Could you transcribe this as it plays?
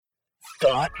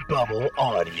Thought Bubble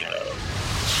Audio.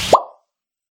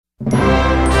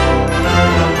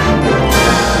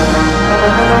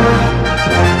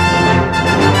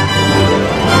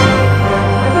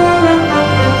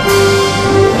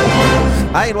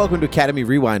 Hi, and welcome to Academy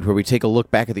Rewind, where we take a look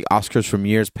back at the Oscars from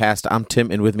years past. I'm Tim,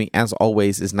 and with me, as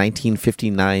always, is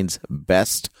 1959's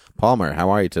best Palmer. How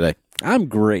are you today? I'm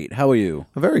great. How are you?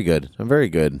 I'm very good.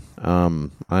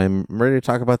 I'm ready to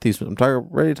talk about these.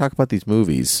 Ready to talk about these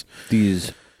movies.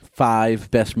 These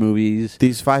 5 best movies.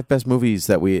 These 5 best movies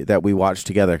that we watched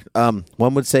together.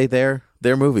 One would say they're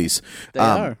movies. They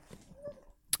are.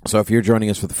 So if you're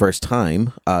joining us for the first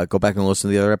time, go back and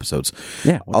listen to the other episodes.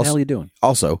 Yeah, what the hell are you doing?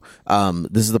 Also,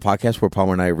 this is the podcast where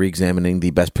Palmer and I are re-examining the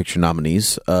Best Picture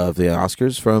nominees of the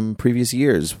Oscars from previous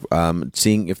years,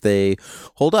 seeing if they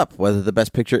hold up, whether the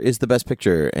Best Picture is the Best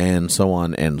Picture, and so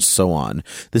on and so on.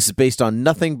 This is based on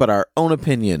nothing but our own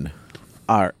opinion.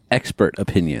 Our expert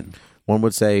opinion. One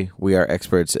would say we are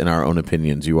experts in our own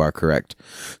opinions. You are correct.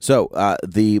 So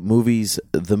the movies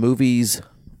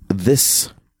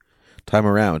this time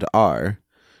around are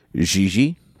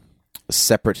Gigi,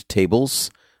 Separate Tables,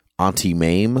 Auntie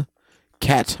Mame,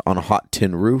 Cat on a Hot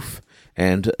Tin Roof,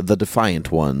 and The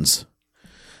Defiant Ones.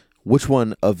 Which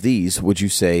one of these would you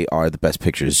say are the best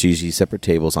pictures? Gigi, Separate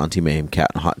Tables, Auntie Mame,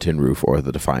 Cat on a Hot Tin Roof, or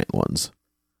The Defiant Ones?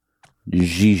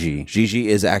 Gigi. Gigi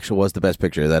was the best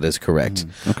picture. That is correct.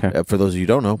 Okay. For those of you who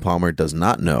don't know, Palmer does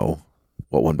not know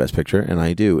what won best picture, and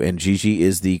I do. And Gigi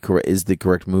is the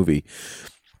correct movie.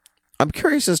 I'm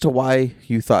curious as to why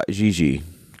you thought Gigi.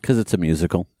 Because it's a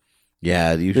musical.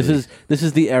 Yeah, usually. This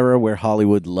is the era where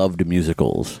Hollywood loved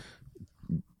musicals.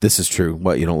 This is true.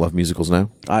 What, you don't love musicals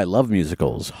now? I love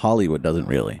musicals. Hollywood doesn't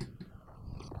really.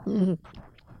 I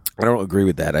don't agree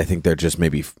with that. I think they're just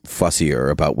maybe fussier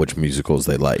about which musicals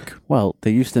they like. Well, they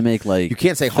used to make like you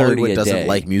can't say 30 Hollywood a doesn't day.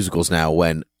 like musicals now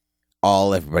when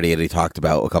all everybody had talked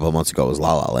about a couple of months ago was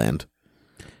La La Land.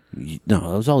 No,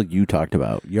 that was all you talked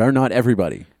about. You're not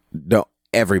everybody. No,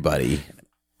 everybody.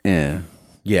 Yeah.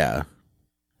 Yeah.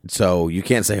 So you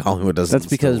can't say Hollywood doesn't.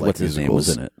 That's because still like what's his name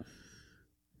was in it?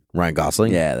 Ryan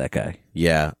Gosling? Yeah, that guy.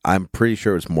 Yeah, I'm pretty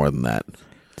sure it's more than that.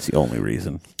 It's the only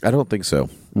reason. I don't think so.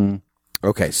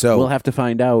 Okay, so We'll have to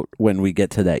find out when we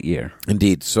get to that year.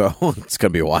 indeed. So it's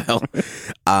going to be a while.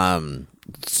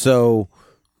 So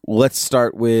let's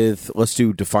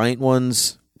do Defiant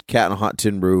Ones, Cat on a Hot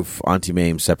Tin Roof, Auntie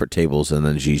Mame, Separate Tables, and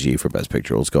then Gigi for Best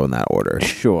Picture. Let's go in that order.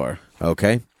 Sure.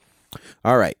 Okay.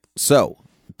 All right. So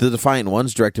The Defiant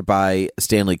Ones, directed by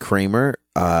Stanley Kramer,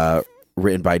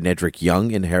 written by Nedrick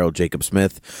Young and Harold Jacob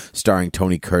Smith, starring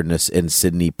Tony Curtis and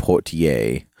Sidney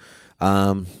Poitier.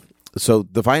 So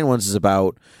Defiant Ones is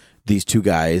about these two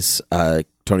guys,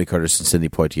 Tony Curtis and Sidney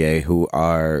Poitier, who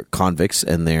are convicts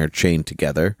and they're chained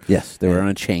together. Yes, they were on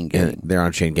a chain gang. And they're on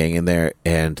a chain gang,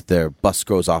 and their bus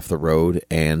goes off the road,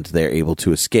 and they're able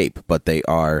to escape, but they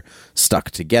are stuck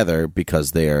together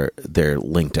because they're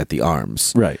linked at the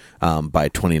arms, Right. By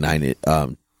 29. I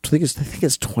think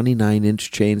it's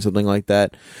 29-inch chain, something like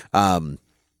that. And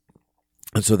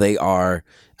so they are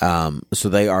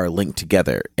linked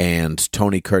together. And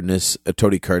Tony Curtis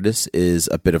is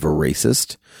a bit of a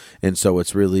racist, and so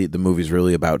the movie's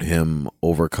really about him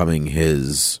overcoming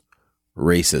his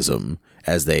racism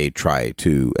as they try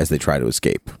to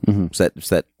escape. Mm-hmm. Is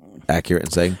that accurate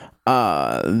in saying?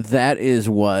 That is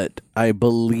what I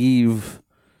believe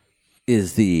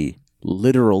is the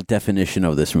literal definition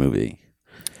of this movie.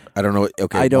 I don't know.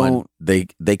 Okay, I don't. They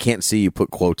can't see you put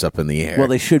quotes up in the air. Well,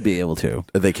 they should be able to.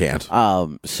 They can't.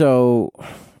 So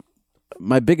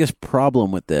my biggest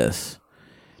problem with this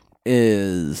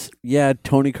is,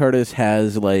 Tony Curtis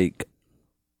has like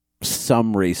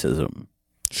some racism.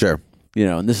 Sure.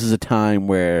 And this is a time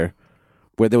where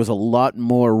there was a lot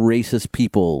more racist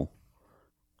people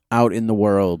out in the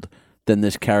world than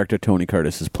this character Tony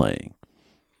Curtis is playing.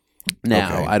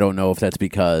 Now, Okay. I don't know if that's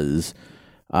because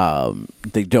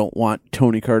they don't want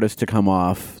Tony Curtis to come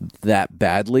off that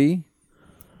badly.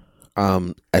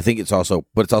 I think it's also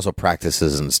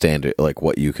practices and standard, like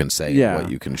what you can say and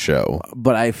what you can show.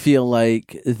 But I feel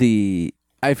like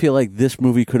this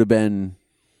movie could have been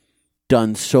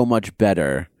done so much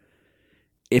better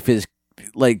if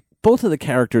both of the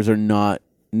characters are not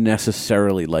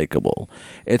necessarily likable.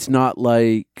 It's not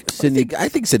like Sidney. I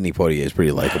think Sidney Poitier is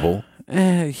pretty likable.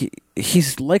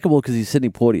 He's likable because he's Sidney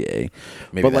Poitier.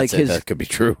 Maybe that could be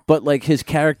true. But like his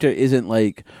character isn't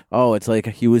like, it's like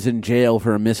he was in jail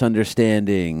for a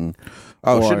misunderstanding.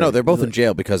 Oh, sure. No, they're both in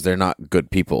jail because they're not good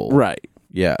people. Right.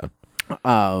 Yeah.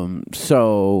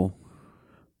 So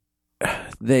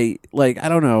they I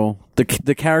don't know.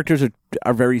 The characters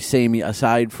are very samey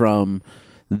aside from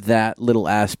that little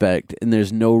aspect, and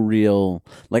there's no real,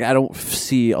 like, I don't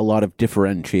see a lot of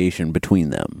differentiation between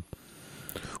them.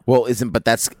 Well, but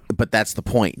that's the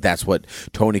point. That's what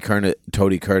Tony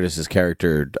Curtis's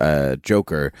character,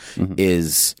 Joker,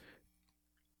 is.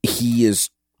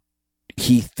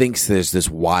 He thinks there's this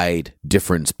wide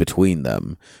difference between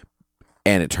them,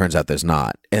 and it turns out there's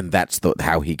not. And that's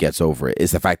how he gets over it,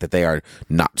 is the fact that they are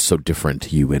not so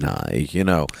different, you and I.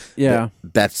 Yeah,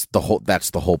 that's the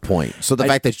whole point. So the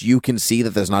fact that you can see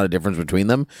that there's not a difference between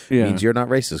them means you're not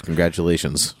racist.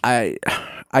 Congratulations. I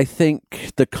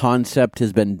think the concept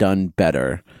has been done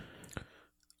better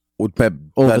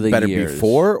over the better years.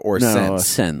 Before or since?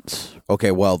 Since.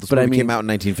 Okay, well, this movie came out in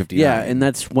 1959. Yeah, and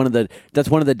that's one of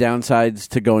the downsides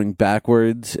to going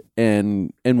backwards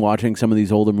and watching some of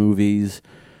these older movies.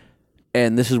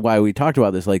 And this is why we talked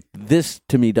about this. Like, this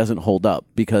to me doesn't hold up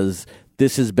because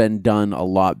this has been done a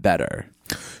lot better.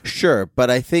 Sure, but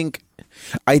I think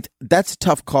that's a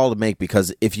tough call to make,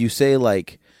 because if you say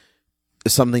like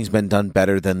something's been done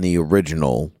better than the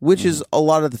original, which is a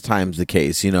lot of the times the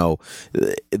case,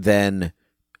 then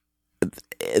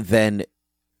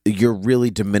you're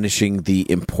really diminishing the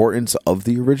importance of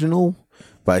the original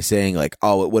by saying like,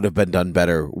 oh, it would have been done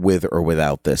better with or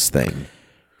without this thing.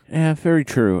 Yeah, very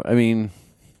true. I mean,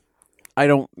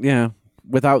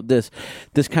 without this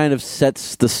kind of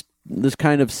sets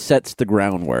the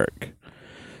groundwork.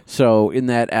 So in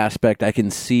that aspect, I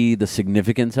can see the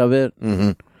significance of it.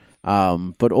 Mm-hmm.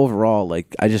 But overall,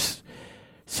 like,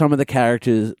 some of the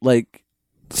characters,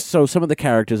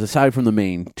 aside from the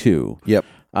main two, yep,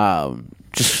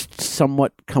 just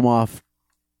somewhat come off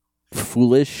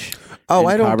foolish. Oh,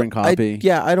 I don't. Carbon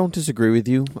copy. I don't disagree with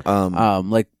you.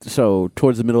 So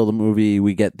towards the middle of the movie,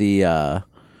 we get the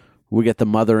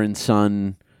mother and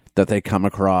son that they come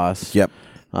across. Yep.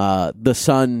 The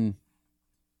son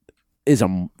is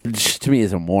to me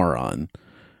a moron.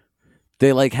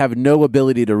 They like have no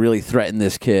ability to really threaten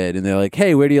this kid, and they're like,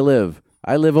 "Hey, where do you live?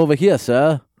 I live over here,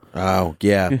 sir." Oh,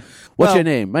 yeah. What's your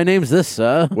name? My name's this,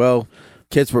 sir. Well,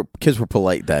 kids were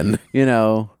polite then.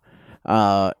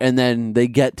 And then they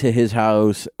get to his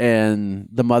house, and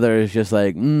the mother is just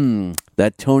like,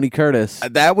 that Tony Curtis.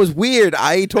 That was weird.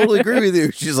 I totally agree with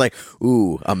you. She's like,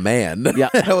 ooh, a man. Yeah.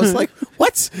 I was like,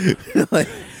 what?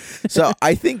 So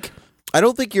I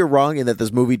don't think you're wrong in that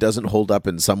this movie doesn't hold up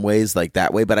in some ways like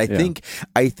that way, but I think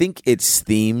its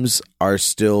themes are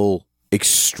still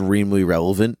extremely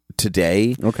relevant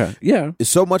today. Okay. Yeah.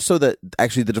 So much so that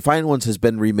actually The Defiant Ones has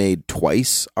been remade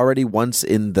twice already. Once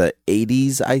in the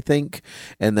 80s, I think,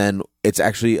 and then it's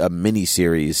actually a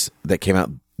miniseries that came out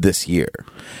this year.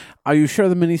 Are you sure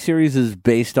the miniseries is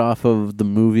based off of the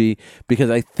movie? Because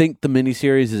I think the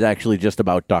miniseries is actually just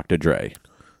about Dr. Dre.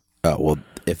 Oh, well,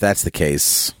 if that's the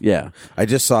case, yeah. I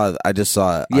just saw.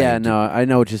 Yeah, no, I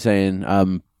know what you're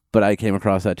saying. But I came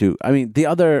across that too. I mean,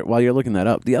 while you're looking that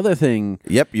up, the other thing.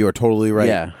 Yep, you are totally right.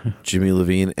 Yeah. Jimmy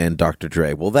Levine and Dr.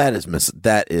 Dre. Well,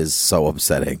 that is so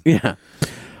upsetting. Yeah.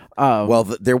 Well,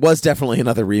 there was definitely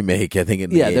another remake, I think,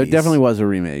 in the 80s. There definitely was a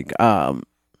remake.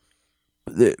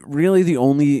 Really the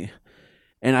only,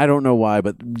 and I don't know why,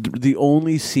 but the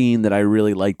only scene that I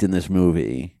really liked in this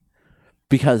movie,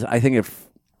 because I think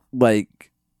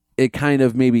it kind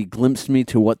of maybe glimpsed me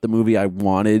to what the movie I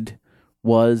wanted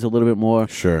was a little bit more.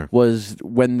 Sure. Was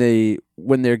when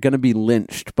they're going to be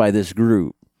lynched by this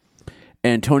group,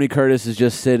 and Tony Curtis is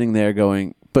just sitting there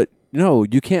going, "But no,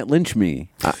 you can't lynch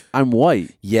me. I'm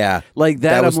white." Yeah, like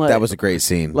that. That was a great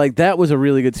scene. Like that was a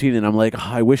really good scene, and I'm like,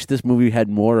 I wish this movie had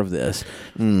more of this.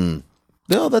 No,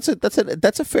 that's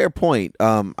a fair point.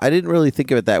 I didn't really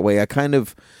think of it that way. I kind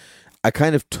of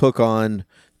took on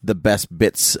the best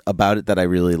bits about it that I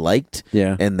really liked.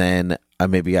 Yeah, and then I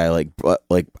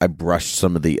brushed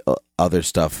some of the other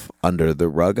stuff under the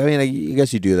rug. I mean, I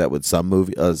guess you do that with some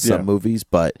movies,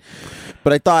 but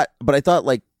I thought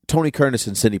like Tony Curtis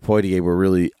and Sidney Poitier were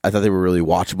really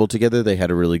watchable together. They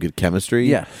had a really good chemistry.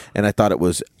 Yeah, and I thought it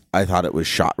was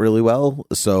shot really well.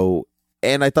 So,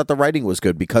 and I thought the writing was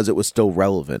good because it was still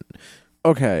relevant.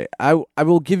 Okay, I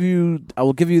will give you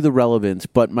the relevance,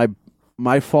 but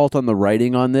my fault on the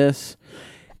writing on this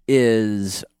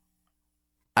is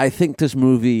I think this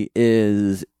movie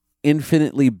is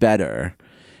infinitely better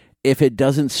if it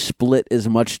doesn't split as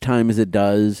much time as it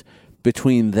does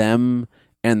between them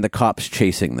and the cops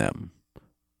chasing them.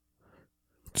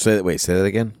 Say that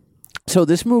again? So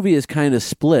this movie is kind of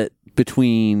split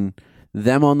between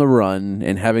them on the run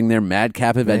and having their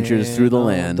madcap adventures through the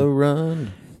land. The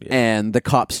run. And the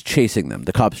cops chasing them.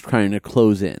 The cops trying to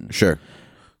close in. Sure.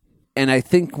 And I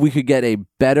think we could get a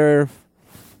better,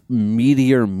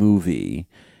 meatier movie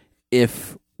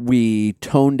if we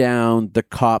tone down the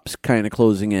cops kind of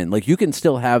closing in. Like, you can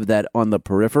still have that on the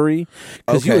periphery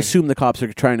because you Okay. assume the cops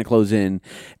are trying to close in,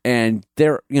 and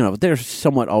they're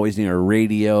somewhat always near a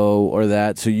radio or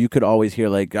that, so you could always hear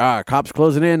like, cops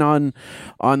closing in on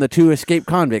the two escaped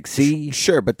convicts. See,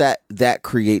 Sure, but that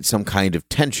creates some kind of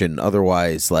tension.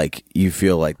 Otherwise, like, you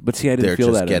feel like But see, I didn't they're feel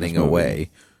just that in getting this movie. away.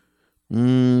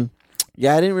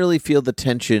 Yeah, I didn't really feel the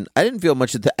tension. I didn't feel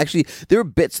much of the. Actually, there were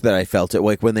bits that I felt it,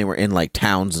 like when they were in like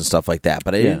towns and stuff like that.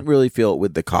 But I didn't really feel it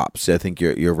with the cops. I think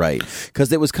you're right,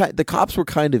 because it was the cops were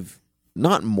kind of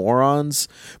not morons,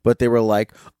 but they were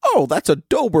like, "Oh, that's a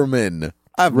Doberman.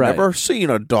 I've Right. never seen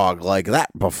a dog like that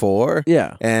before."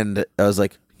 Yeah. and I was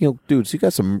like, dudes, you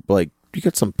got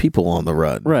some people on the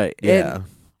run, right? Yeah.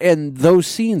 And those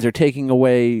scenes are taking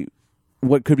away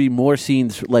what could be more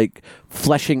scenes, like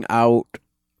fleshing out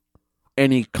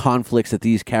any conflicts that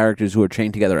these characters who are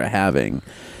trained together are having.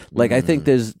 Like, I think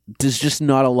there's just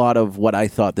not a lot of what I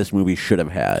thought this movie should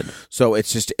have had. So it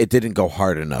didn't go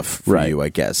hard enough for Right. you, I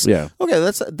guess. Yeah. Okay,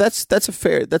 that's a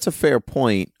fair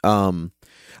point.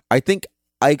 I think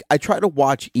I try to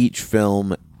watch each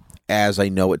film as I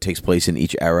know it takes place in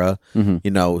each era.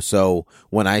 So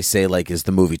when I say, like, is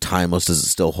the movie timeless, does it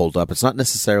still hold up? It's not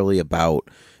necessarily about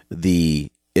the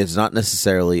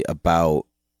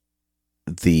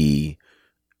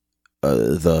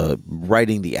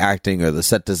writing, the acting, or the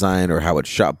set design, or how it's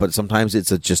shot, but sometimes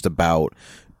it's just about,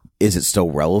 is it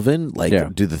still relevant? Like, Yeah.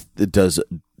 does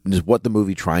what the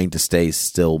movie trying to say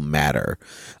still matter?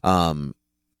 And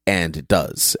it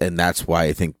does, and that's why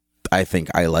I think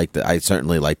I liked it. I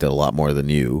certainly liked it a lot more than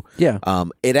you. Yeah.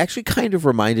 It actually kind of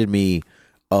reminded me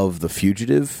of The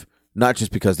Fugitive. Not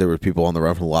just because there were people on the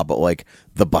run from the law, but like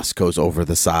the bus goes over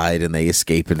the side and they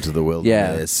escape into the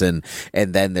wilderness, and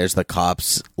then there's the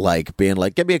cops like being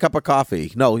like, "Give me a cup of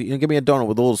coffee." No, give me a donut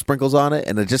with little sprinkles on it.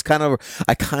 And it just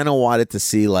I kind of wanted to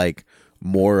see like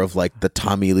more of like the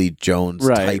Tommy Lee Jones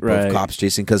type of cops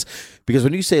chasing, because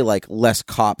when you say like less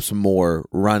cops, more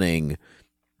running,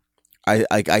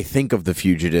 I think of The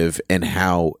Fugitive and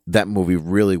how that movie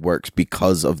really works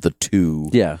because of the two.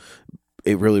 Yeah.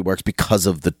 It really works because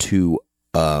of the two,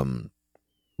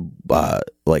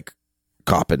 like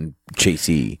cop and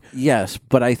chasee. Yes,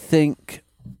 but I think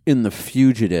in The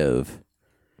Fugitive,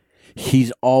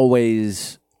 he's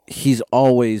always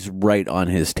right on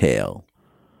his tail.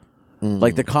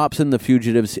 Like, the cops and the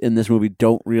fugitives in this movie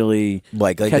don't really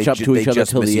catch up to each other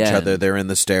till the end. They're in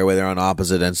the stairway. They're on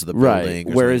opposite ends of the building.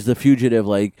 Right. Whereas the fugitive,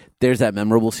 like, there's that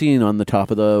memorable scene on the top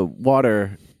of the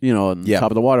water, on the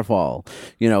top of the waterfall.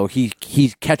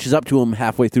 He catches up to him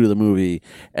halfway through the movie,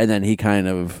 and then he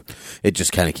it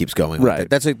just kind of keeps going. Right. Like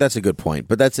that. That's a good point.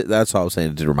 But that's all I was saying.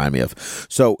 It did remind me of.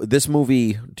 So this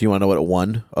movie, do you want to know what it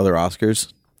won? Other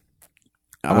Oscars?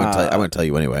 I'm going to tell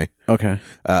you anyway. Okay.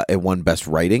 It won Best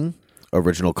Writing,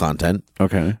 Original Content.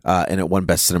 Okay. And it won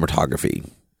Best Cinematography.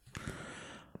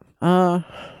 I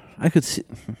could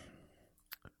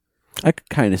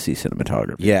kind of see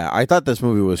cinematography. Yeah, I thought this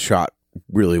movie was shot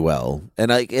really well,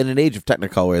 and in an age of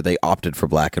Technicolor, they opted for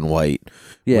black and white,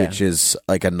 which is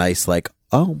like a nice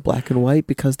black and white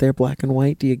because they're black and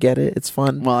white. Do you get it? It's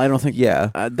fun. Well, I don't think.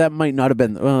 Yeah, that might not have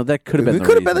been. Well, that could have been. It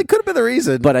could have been the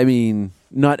reason. But I mean,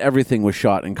 not everything was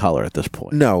shot in color at this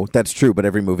point. No, that's true. But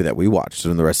every movie that we watched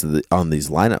and the rest of on these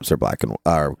lineups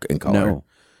are in color. No,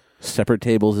 Separate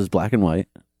Tables is black and white.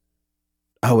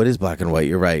 Oh, it is black and white.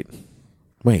 You're right.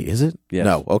 Wait, is it? Yes.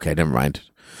 No. Okay, never mind.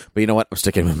 But you know what? I'm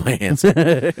sticking with my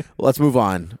answer. Let's move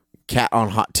on. Cat on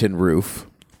Hot Tin Roof.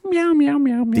 Meow, meow,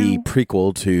 meow, meow. The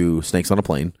prequel to Snakes on a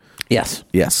Plane. Yes.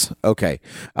 Yes. Okay.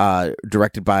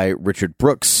 Directed by Richard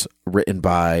Brooks, written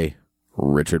by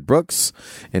Richard Brooks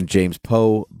and James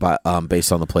Poe,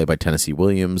 based on the play by Tennessee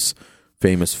Williams,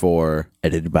 famous for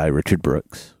Edited by Richard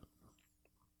Brooks.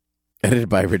 edited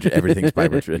by Richard. Everything's by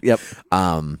Richard. Yep.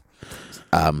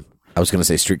 I was going to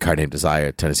say Streetcar Named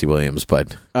Desire, Tennessee Williams,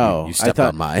 but you stepped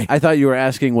on my. I thought you were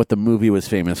asking what the movie was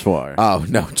famous for. Oh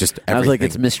no, just everything. I was like,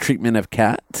 it's mistreatment of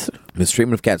cats.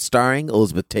 Mistreatment of Cats, starring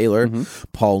Elizabeth Taylor,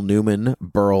 Paul Newman,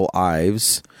 Burl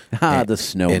Ives, The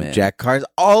Snowman, and Jack Cars.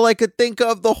 All I could think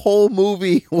of the whole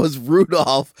movie was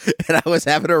Rudolph, and I was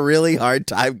having a really hard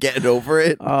time getting over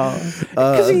it.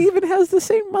 Because he even has the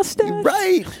same mustache.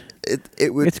 Right.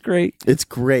 It's great. It's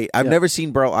great. I've never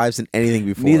seen Burl Ives in anything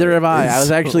before. Neither have I. I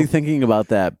was actually thinking about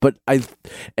that, and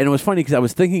it was funny because I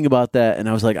was thinking about that, and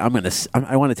I was like, I want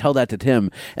to tell that to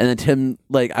Tim, and then Tim,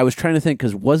 like, I was trying to think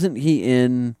because wasn't he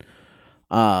in,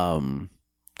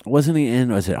 was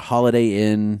it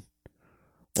Holiday Inn,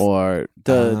 or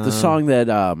the song that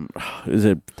is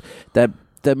it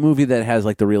that movie that has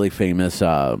like the really famous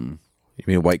You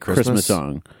mean White Christmas?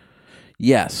 song?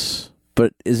 Yes,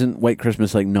 but isn't White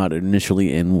Christmas like not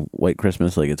initially in White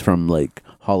Christmas? Like it's from like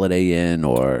Holiday Inn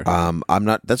or I'm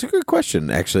not. That's a good question.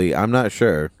 Actually, I'm not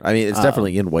sure. I mean, it's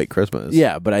definitely in White Christmas.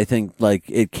 yeah, but I think like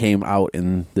it came out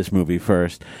in this movie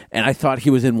first, and I thought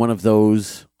he was in one of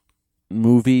those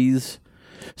movies.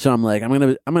 So I'm like,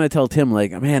 I'm gonna tell Tim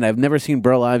like, man, I've never seen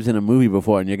Burl Ives in a movie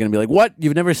before, and you're gonna be like, what?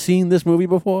 You've never seen this movie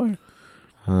before?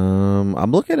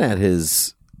 I'm looking at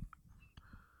his.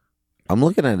 I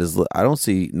don't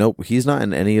see. Nope, he's not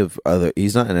in any of other.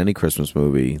 He's not in any Christmas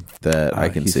movie that I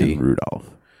can he's see. in Rudolph.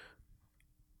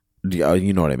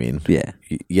 You know what I mean? Yeah,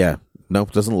 Yeah.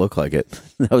 Nope, doesn't look like it.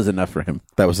 that was enough for him.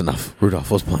 That was enough.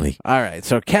 Rudolph was plenty. All right,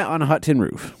 so Cat on a Hot Tin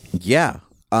Roof. Yeah.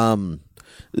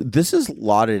 This is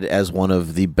lauded as one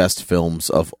of the best films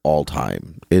of all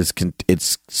time. It's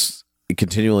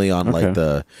continually on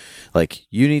like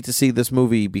you need to see this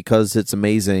movie because it's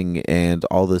amazing and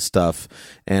all this stuff.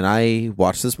 And I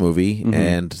watched this movie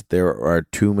and there are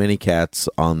too many cats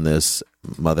on this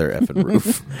mother effing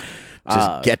roof.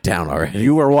 Just get down already.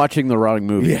 You were watching the wrong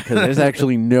movie because there's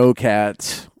actually no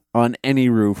cats on any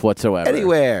roof whatsoever.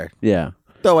 Anywhere. Yeah.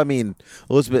 Though, I mean,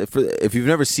 Elizabeth, if you've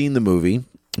never seen the movie,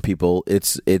 people, I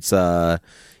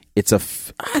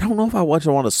don't know if I want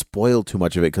to spoil too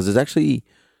much of it because it's actually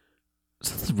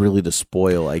something really to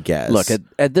spoil, I guess. Look,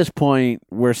 at this point,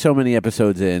 we're so many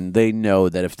episodes in, they know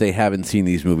that if they haven't seen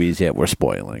these movies yet, we're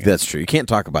spoiling it. That's true. You can't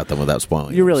talk about them without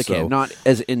spoiling. You really can't. Not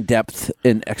as in-depth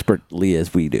and expertly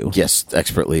as we do. Yes,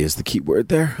 expertly is the key word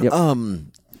there. Yep.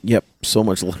 Yep, so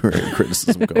much literary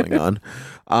criticism going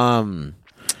on.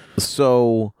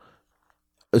 So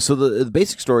the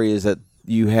basic story is that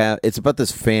it's about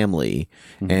this family,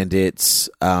 and it's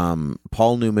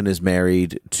Paul Newman is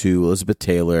married to Elizabeth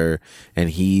Taylor,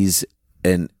 and he's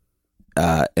an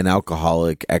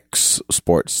alcoholic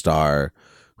ex-sports star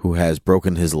who has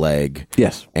broken his leg.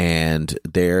 Yes, and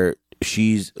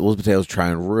Elizabeth Taylor's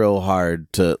trying real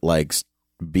hard to like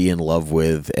be in love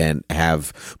with and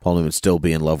have Paul Newman still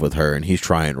be in love with her, and he's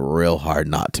trying real hard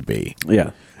not to be.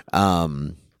 Yeah,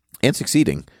 and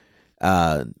succeeding.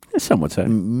 some would say.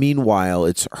 Meanwhile,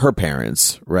 it's her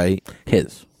parents, right?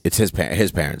 It's his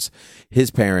parents.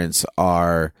 His parents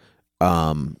are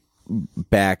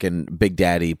back, and Big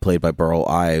Daddy, played by Burl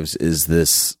Ives, is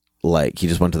this like he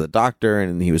just went to the doctor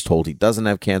and he was told he doesn't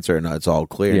have cancer and it's all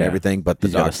clear and everything, but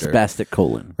He's got a spastic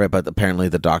colon, right? But apparently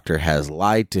the doctor has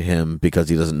lied to him because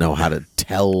he doesn't know how to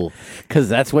tell. Because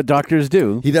that's what doctors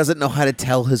do. He doesn't know how to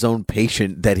tell his own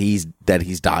patient that he's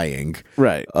dying,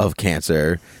 right, of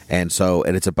cancer, and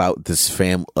it's about this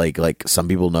like some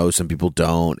people know, some people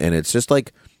don't, and it's just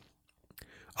like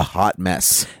a hot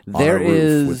mess. There on a roof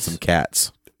is with some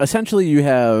cats. Essentially, you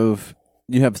have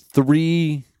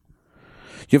three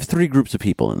groups of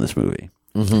people in this movie.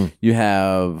 Mm-hmm. You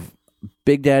have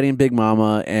Big Daddy and Big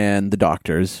Mama and the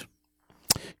doctors.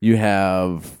 You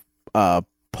have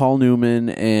Paul Newman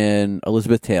and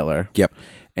Elizabeth Taylor. Yep.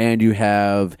 And you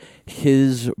have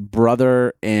his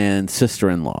brother and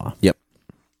sister-in-law. Yep.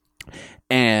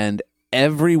 And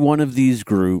every one of these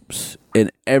groups,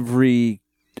 and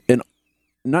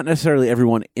not necessarily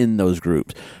everyone in those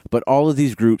groups, but all of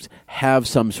these groups have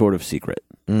some sort of secret.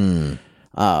 You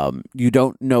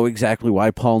don't know exactly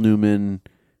why Paul Newman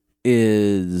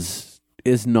is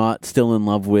not still in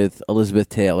love with Elizabeth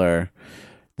Taylor.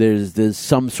 There's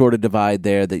some sort of divide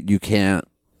there that you can't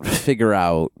figure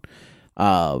out.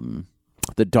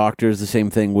 The doctor's the same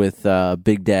thing with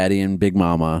Big Daddy and Big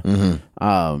Mama.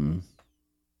 Mm-hmm.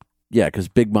 Yeah, because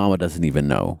Big Mama doesn't even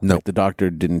know. No, like, the doctor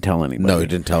didn't tell anybody. No, he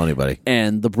didn't tell anybody.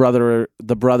 And the brother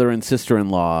and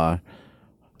sister-in-law,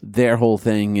 their whole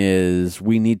thing is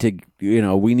we need to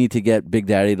get Big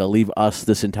Daddy to leave us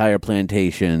this entire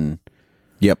plantation.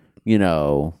 Yep.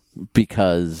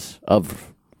 Because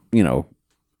of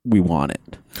we want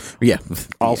it. Yeah.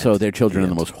 Also, their children are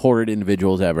the most horrid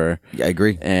individuals ever. Yeah, I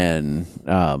agree. And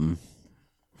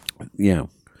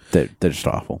they're just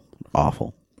awful.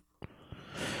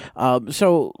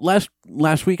 So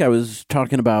last week I was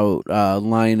talking about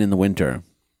Lion in the Winter,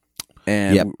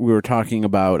 and we were talking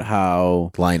about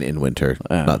how Lion in Winter,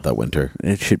 not the winter.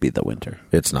 It should be the winter.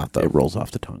 It's not though. It rolls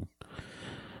off the tongue.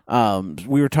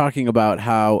 We were talking about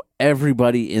how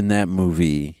everybody in that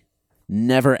movie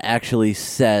never actually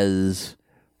says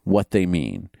what they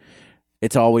mean.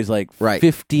 It's always like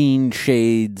 15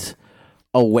 shades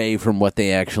away from what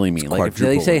they actually mean. Like if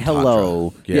they say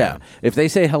hello, if they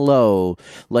say hello,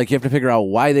 like you have to figure out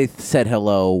why they said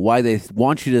hello, why they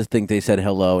want you to think they said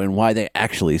hello, and why they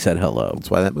actually said hello. That's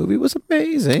why that movie was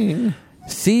amazing.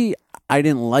 See, I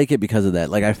didn't like it because of that.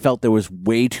 Like I felt there was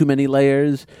way too many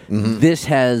layers. Mm-hmm. This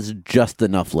has just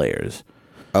enough layers.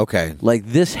 Okay. Like,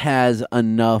 this has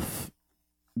enough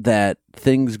that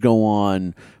things go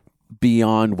on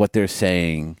beyond what they're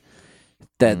saying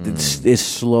that is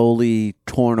slowly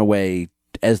torn away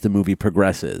as the movie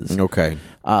progresses. Okay.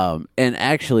 And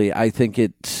actually, I think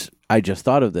I just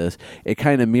thought of this. It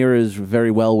kind of mirrors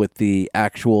very well with the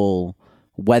actual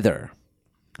weather.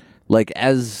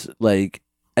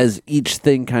 As each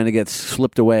thing kind of gets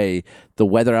slipped away, the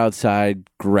weather outside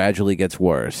gradually gets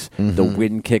worse. The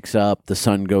wind kicks up, the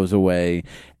sun goes away,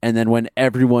 and then when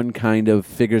everyone kind of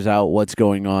figures out what's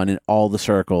going on in all the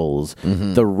circles,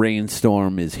 the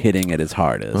rainstorm is hitting at its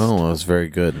hardest. Oh, that's very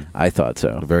good. I thought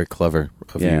so. Very clever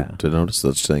of you to notice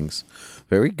such things.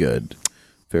 Very good.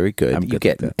 Very good. I'm you good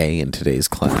get at an A in today's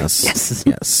class. Yes.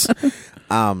 Yes.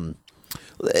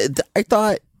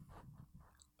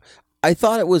 I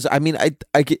thought it was. I mean,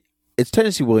 I get. It's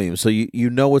Tennessee Williams, so you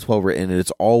know it's well written and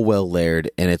it's all well layered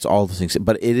and it's all the things.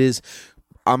 But it is.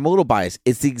 I'm a little biased.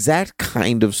 It's the exact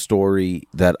kind of story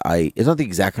that It's not the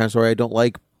exact kind of story I don't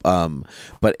like.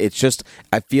 But it's just.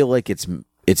 I feel like it's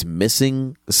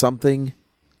missing something.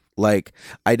 Like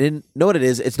I didn't know what it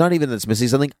is. It's not even that it's missing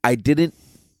something.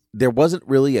 There wasn't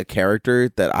really a character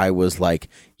that I was like,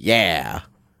 yeah.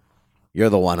 You're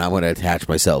the one I'm going to attach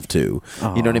myself to.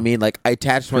 Aww. You know what I mean? Like I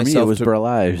attached For myself me, it was to Burl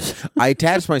Ives. I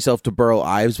attached myself to Burl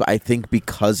Ives, but I think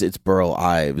because it's Burl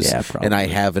Ives, Yeah, probably. and I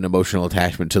have an emotional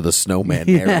attachment to the snowman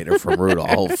narrator from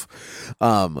Rudolph.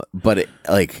 But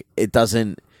it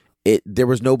doesn't. There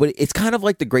was nobody. It's kind of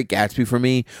like The Great Gatsby for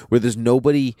me, where there's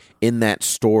nobody in that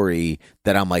story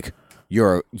that I'm like,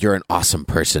 you're an awesome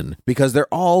person, because they're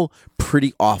all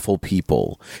pretty awful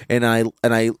people, and I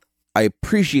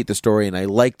appreciate the story and I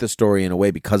like the story in a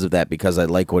way because of that, because I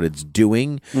like what it's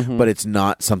doing, but it's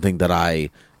not something that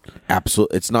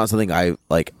it's not something I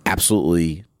like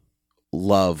absolutely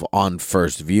love on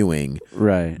first viewing,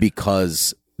 Right.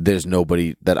 because there's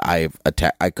nobody that I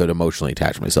could emotionally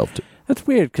attach myself to. That's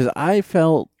weird, because I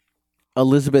felt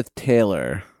Elizabeth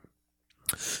Taylor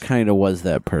kind of was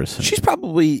that person. She's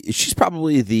probably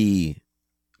the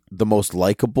most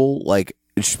likable, like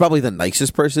she's probably the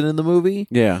nicest person in the movie.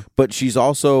 Yeah. But she's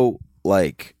also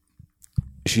maybe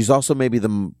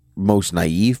the most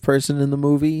naive person in the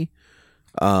movie,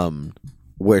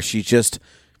 where she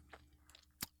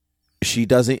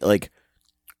doesn't like.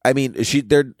 I mean, she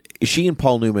and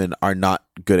Paul Newman are not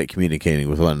good at communicating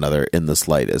with one another in the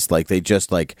slightest. Like they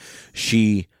just like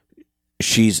she's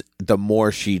the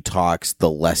more she talks, the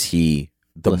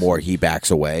more he backs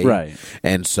away. Right.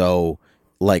 And so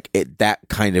like that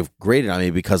kind of grated on me,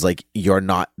 because like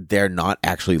they're not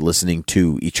actually listening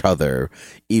to each other,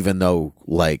 even though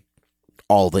like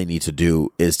all they need to do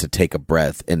is to take a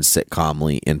breath and sit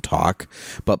calmly and talk.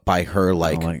 But by her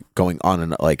going on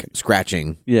and like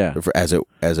scratching, as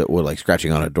it would, like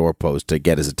scratching on a doorpost to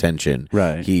get his attention,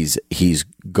 right? He's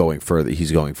going further.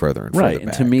 He's going further and right. further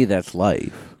And back. to me, that's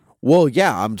life. Well,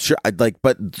 yeah, I'm sure.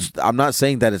 But I'm not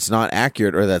saying that it's not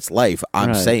accurate or that's life.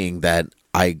 I'm saying that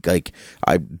I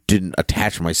didn't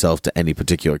attach myself to any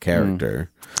particular character.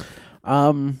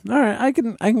 All right, I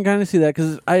can kind of see that,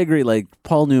 because I agree. Like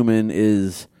Paul Newman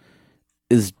is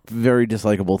very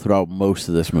dislikable throughout most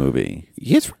of this movie.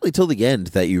 It's really till the end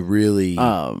that you really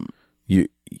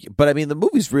But I mean, the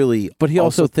movie's really. But he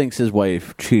also thinks his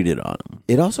wife cheated on him.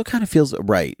 It also kind of feels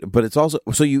right, but it's also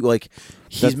so you like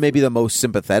he's maybe the most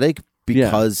sympathetic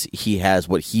because he has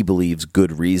what he believes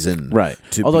good reason, right?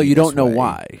 To although be you don't know way.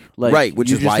 why, like, right?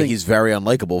 Which is why he's very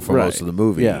unlikable for most of the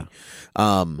movie. Yeah.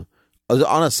 On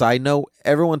a side note,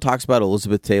 everyone talks about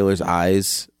Elizabeth Taylor's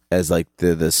eyes as like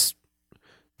this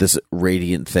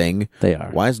radiant thing. They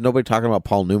are. Why is nobody talking about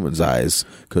Paul Newman's eyes?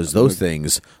 Because those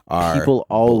things are. People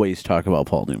always talk about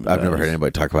Paul Newman's eyes. I've never heard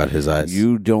anybody talk about his eyes.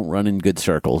 You don't run in good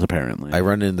circles, apparently. I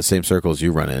run in the same circles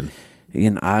you run in.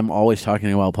 And I'm always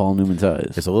talking about Paul Newman's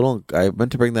eyes. It's a little. I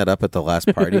meant to bring that up at the last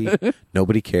party.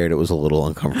 Nobody cared. It was a little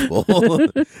uncomfortable.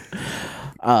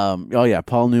 Oh yeah,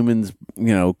 Paul Newman's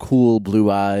cool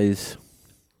blue eyes.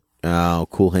 Oh,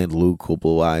 cool hand, Lou, cool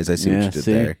blue eyes. I see what you did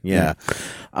there. Yeah.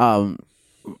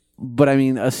 But I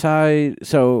mean,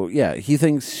 so yeah, he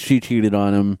thinks she cheated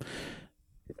on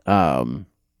him,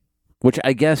 which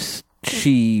I guess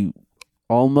she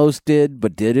almost did,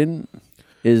 but didn't,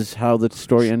 is how the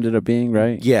story ended up being,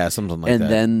 right? Yeah, something like that.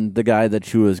 And then the guy that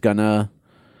she was going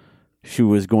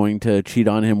to cheat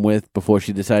on him with before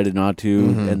she decided not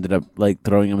to ended up like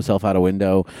throwing himself out a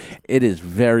window. It is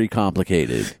very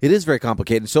complicated. It is very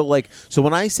complicated. So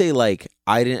when I say like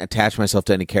I didn't attach myself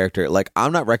to any character, like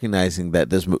I'm not recognizing that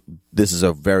this is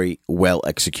a very well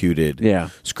executed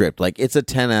script. Like it's a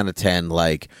 10 out of 10.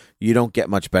 Like you don't get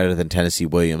much better than Tennessee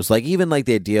Williams. Like even like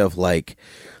the idea of like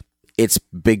it's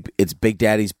Big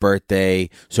Daddy's birthday,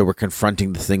 so we're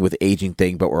confronting the thing with aging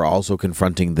thing, but we're also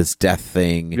confronting this death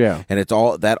thing. Yeah. And it's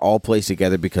all plays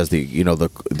together because you're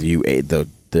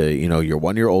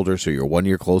 1 year older, so you're 1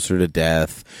 year closer to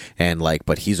death, and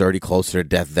but he's already closer to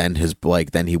death than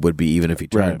than he would be even if he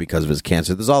turned because of his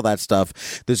cancer. There's all that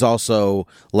stuff. There's also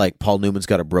Paul Newman's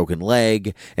got a broken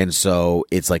leg, and so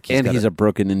it's he's a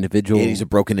broken individual. And he's a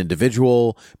broken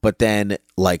individual, but then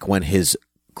when his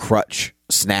crutch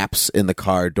snaps in the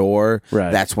car door,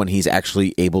 that's when he's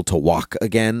actually able to walk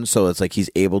again. So it's he's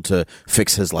able to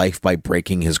fix his life by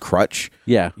breaking his crutch.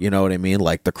 Yeah. You know what I mean?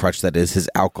 The crutch that is his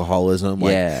alcoholism.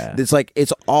 Yeah. It's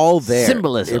it's all there.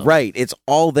 Symbolism. Right. It's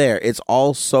all there. It's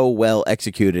all so well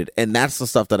executed. And that's the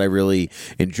stuff that I really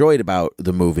enjoyed about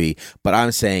the movie. But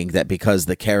I'm saying that because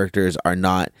the characters are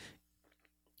not,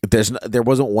 there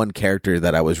wasn't one character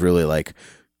that I was really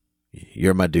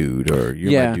you're my dude, or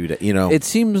you're my dude. It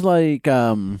seems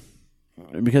because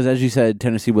as you said,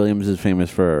 Tennessee Williams is famous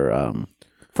for a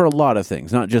lot of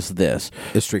things, not just this.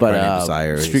 Streetcar Named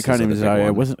Desire. Streetcar Named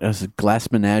Desire. Was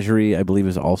Glass Menagerie, I believe,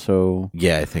 is also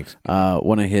I think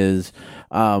one of his.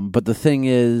 But the thing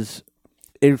is,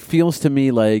 it feels to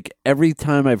me like every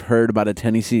time I've heard about a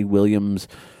Tennessee Williams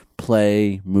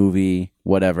play, movie,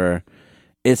 whatever,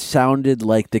 it sounded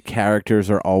like the characters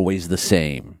are always the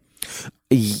same.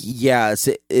 Yes,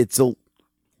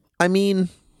 I mean,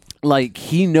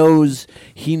 he knows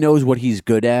what he's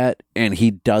good at, and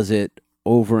he does it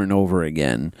over and over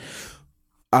again.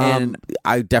 And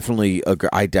I definitely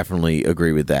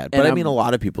agree with that. But I mean, a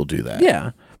lot of people do that.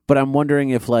 Yeah, but I'm wondering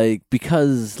if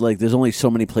because there's only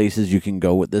so many places you can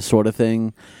go with this sort of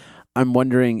thing. I'm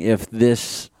wondering if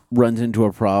this runs into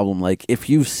a problem. If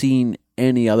you've seen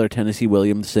any other Tennessee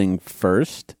Williams sing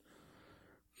first,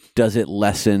 does it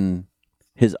lessen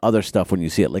his other stuff when you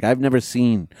see it? I've never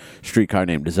seen Streetcar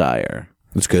Named Desire.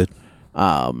 That's good.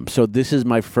 So this is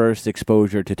my first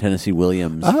exposure to Tennessee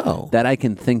Williams that I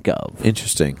can think of.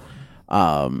 Interesting.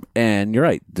 And you're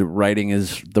right. The writing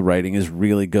is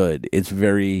really good. It's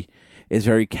very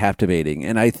captivating,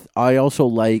 and I also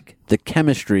like the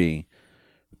chemistry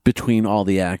between all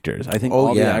the actors. I think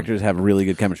all the actors have really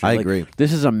good chemistry. I agree.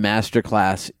 This is a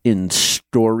masterclass in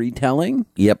storytelling.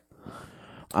 Yep.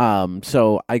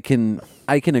 So I can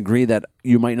agree that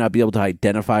you might not be able to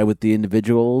identify with the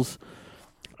individuals.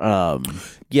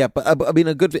 Yeah, but I mean,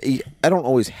 I don't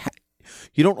always.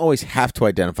 You don't always have to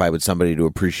identify with somebody to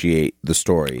appreciate the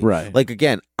story, right?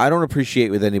 Again, I don't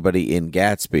appreciate with anybody in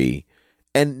Gatsby,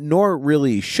 and nor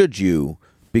really should you,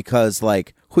 because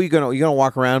who you gonna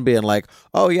walk around being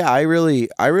oh yeah, I really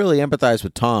empathize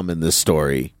with Tom in this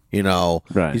story.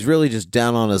 Right. He's really just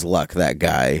down on his luck. That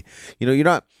guy, you're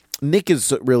not. Nick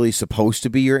is really supposed to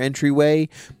be your entryway,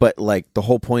 but the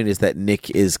whole point is that Nick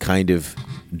is kind of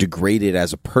degraded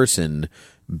as a person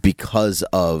because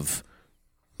of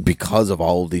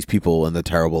all of these people and the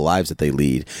terrible lives that they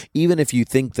lead. Even if you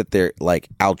think that they're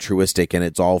altruistic and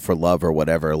it's all for love or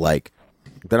whatever,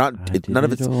 they're not. None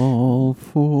of it's all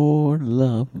for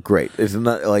love. Great. It's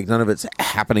not none of it's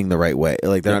happening the right way.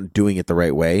 They're not doing it the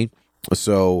right way.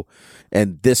 So,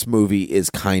 and this movie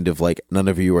is kind of none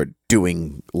of you are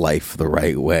doing life the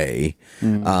right way.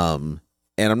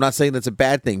 And I'm not saying that's a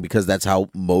bad thing, because that's how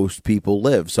most people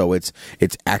live. So it's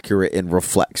accurate and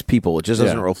reflects people. It just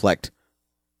doesn't reflect.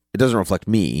 It doesn't reflect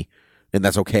me, and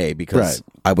that's okay, because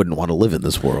I wouldn't want to live in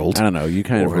this world. I don't know. You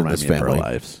kind of remind me of family. Burl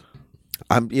Ives.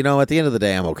 At the end of the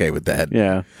day, I'm okay with that.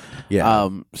 Yeah. Yeah.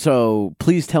 So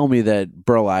please tell me that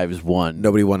Burl Ives won.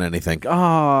 Nobody won anything.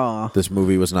 This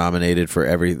movie was nominated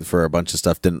for a bunch of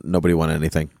stuff. Nobody won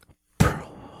anything.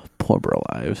 Poor Burl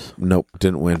Ives. Nope,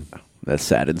 didn't win. That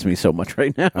saddens me so much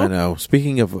right now. I know.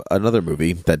 Speaking of another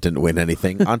movie that didn't win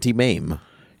anything, Auntie Mame.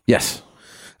 Yes.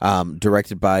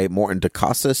 Directed by Morton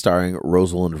DaCosta, starring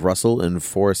Rosalind Russell and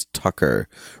Forrest Tucker.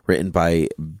 Written by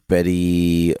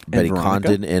Betty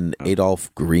Condon and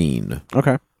Adolph Green.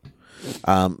 Okay.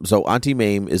 So Auntie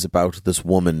Mame is about this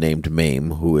woman named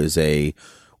Mame, who is a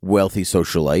wealthy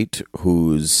socialite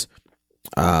whose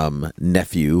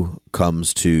nephew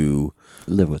comes to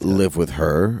live with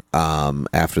her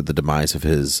after the demise of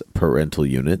his parental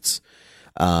units,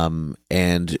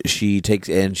 and she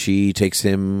takes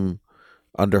him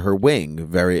under her wing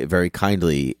very, very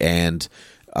kindly, and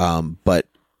but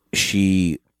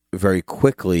she very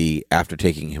quickly, after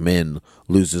taking him in,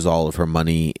 loses all of her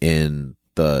money in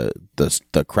the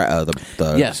stock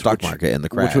market and the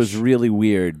crash, which was really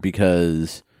weird,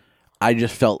 because I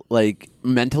just felt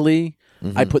mentally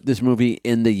I put this movie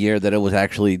in the year that it was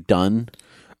actually done.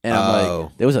 And I'm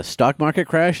like, there was a stock market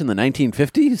crash in the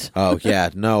 1950s? Oh yeah,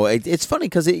 no, it's funny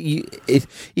because it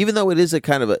even though it is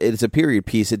it's a period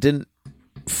piece, it didn't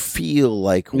feel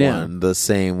like one the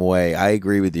same way. I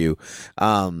agree with you.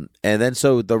 And then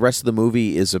so the rest of the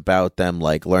movie is about them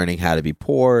like learning how to be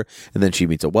poor, and then she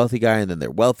meets a wealthy guy, and then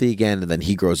they're wealthy again, and then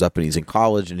he grows up and he's in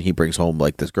college, and he brings home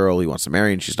like this girl he wants to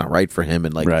marry, and she's not right for him,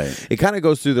 and like it kind of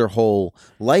goes through their whole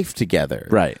life together,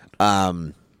 Right.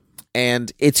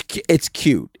 And it's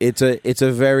cute. It's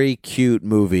a very cute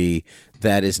movie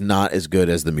that is not as good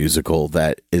as the musical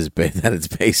that it's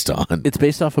based on. It's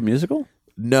based off a musical?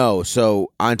 No,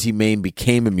 so Auntie Mame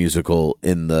became a musical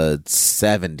in the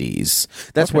 70s.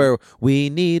 That's where we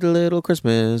need a little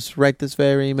Christmas right this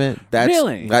very minute.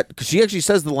 Really? Because she actually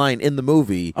says the line in the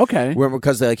movie. Okay.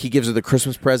 Because like he gives her the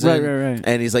Christmas present, Right.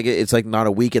 and he's like, it's like not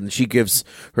a week, and she gives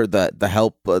her the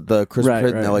help, the Christmas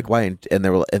present. And they're like, why? And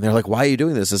they're like, why are you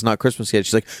doing this? It's not Christmas yet.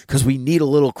 She's like, because we need a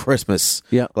little Christmas.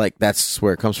 Yeah, like that's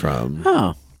where it comes from.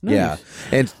 Oh, nice. Yeah,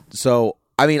 and so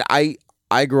I mean,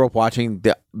 I grew up watching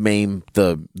the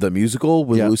musical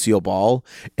with Lucille Ball,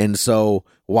 and so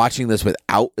watching this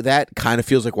without that kind of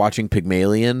feels like watching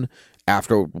Pygmalion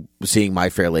after seeing My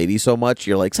Fair Lady so much.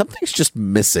 You're like, something's just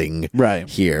missing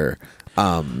here.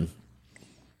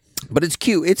 But it's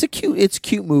cute. It's a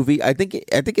cute movie. I think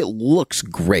it looks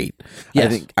great.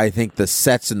 Yes. I think the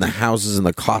sets and the houses and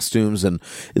the costumes and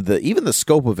even the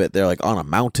scope of it. They're like on a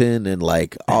mountain and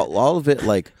like all of it.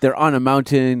 Like they're on a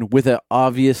mountain with an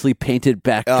obviously painted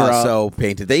backdrop. So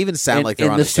painted. They even sound like they're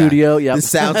in on the studio. Yeah, this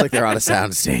sounds like they're on a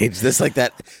sound stage. This like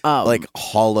that like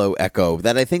hollow echo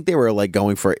that I think they were like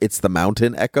going for. It's the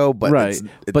mountain echo, but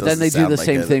but then they do the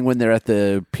same thing when they're at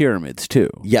the pyramids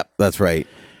too. Yep, that's right.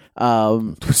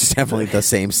 Which is definitely the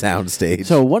same sound stage.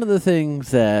 So one of the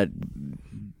things that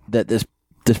this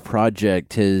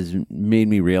project has made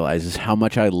me realize is how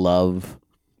much I love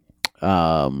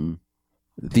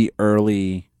the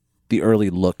early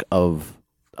look of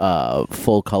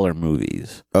full color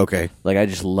movies. Okay. Like I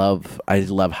love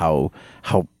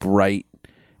how bright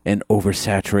and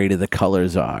oversaturated the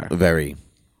colors are. Very.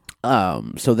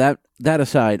 So that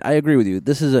aside, I agree with you.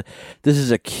 This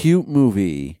is a cute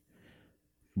movie,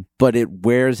 but it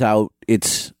wears out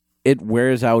its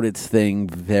thing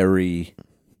very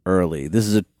early. This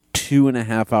is a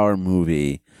 2.5 hour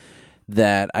movie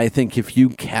that I think if you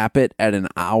cap it at an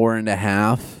hour and a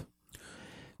half,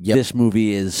 this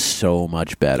movie is so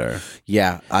much better.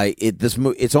 Yeah,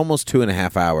 it's almost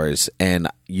 2.5 hours, and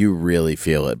you really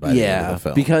feel it by the end of the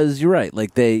film. Because you're right.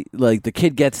 Like the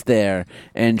kid gets there,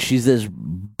 and she's this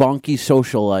bonky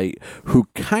socialite who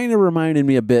kind of reminded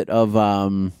me a bit of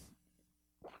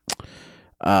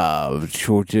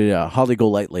Holly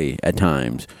Golightly at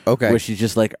times. Okay. Where she's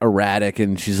just like erratic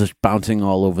and she's just bouncing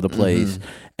all over the place. Mm-hmm.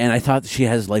 And I thought she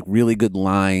has like really good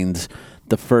lines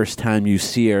the first time you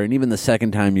see her and even the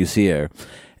second time you see her.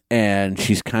 And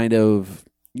she's kind of,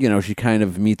 she kind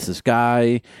of meets this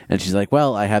guy and she's like,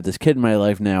 well, I have this kid in my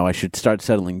life now. I should start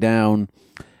settling down.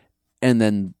 And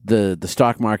then the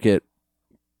stock market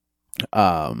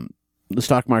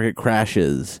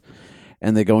crashes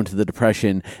and they go into the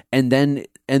depression, and then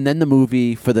the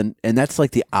movie and that's like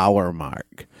the hour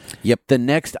mark. Yep. The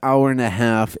next hour and a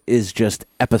half is just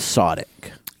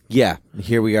episodic. Yeah.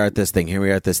 Here we are at this thing. And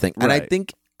right.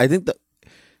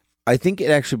 I think it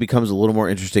actually becomes a little more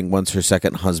interesting once her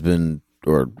second husband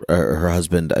or her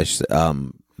husband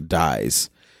dies.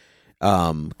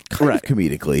 Kind of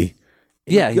comedically.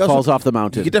 Yeah, he falls off the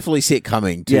mountain. You can definitely see it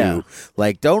coming too. Yeah.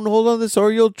 Like, don't hold on this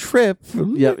or you'll trip.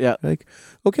 Yeah. Like,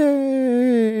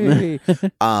 okay.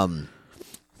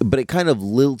 But it kind of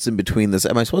lilts in between this.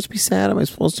 Am I supposed to be sad? Am I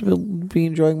supposed to be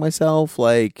enjoying myself?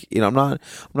 Like, I'm not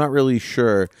really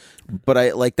sure. But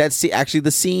I like that scene. Actually,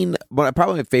 the scene.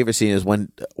 Probably my favorite scene is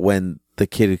when the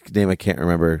kid, name I can't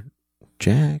remember,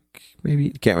 Jack, maybe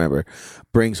can't remember,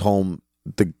 brings home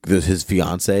his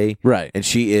fiance, right, and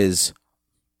she is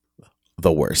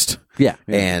the worst. Yeah.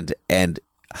 And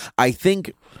I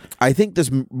think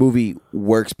this movie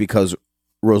works because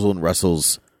Rosalind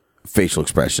Russell's facial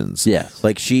expressions. Yes.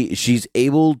 Like she's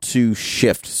able to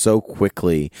shift so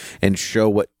quickly and show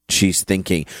what she's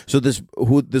thinking. So this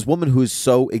woman who's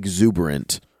so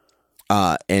exuberant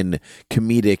and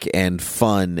comedic and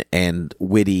fun and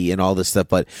witty and all this stuff,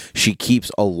 but she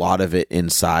keeps a lot of it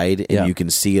inside, and you can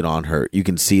see it on her. You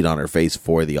can see it on her face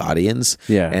for the audience.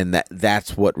 Yeah, and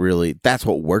that's what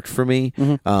worked for me.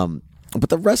 Mm-hmm. But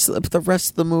the rest of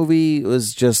the movie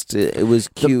was just it was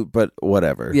cute, but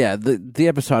whatever. Yeah, the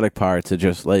episodic parts are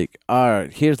just like, all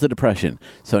right, here's the depression.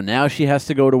 So now she has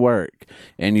to go to work,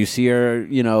 and you see her,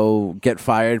 get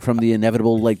fired from the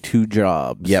inevitable like 2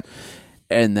 jobs. Yep.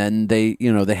 and then they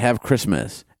have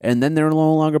Christmas, and then they're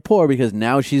no longer poor because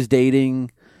now she's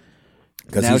dating.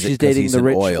 Now she's dating the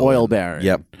rich oil baron.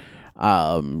 Yep.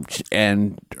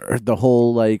 And the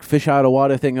whole like fish out of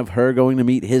water thing of her going to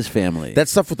meet his family. That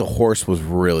stuff with the horse was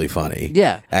really funny.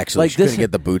 Yeah. Actually, Like she couldn't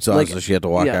get the boots on, so she had to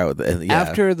walk yeah. out. Yeah.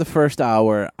 After the first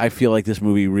hour, I feel like this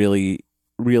movie really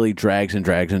drags and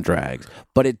drags and drags.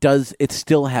 But it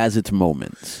still has its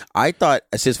moments. I thought,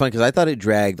 it's funny because I thought it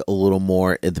dragged a little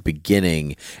more at the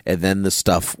beginning, and then the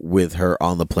stuff with her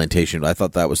on the plantation. I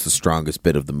thought that was the strongest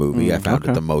bit of the movie. I found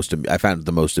it the most. I found it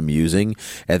the most amusing,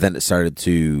 and then it started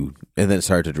to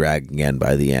drag again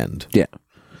by the end. Yeah.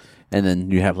 And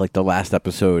then you have like the last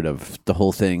episode of the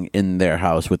whole thing in their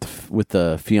house with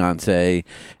the fiance,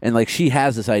 and like she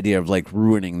has this idea of like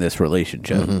ruining this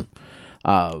relationship.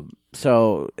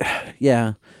 So,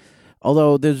 yeah.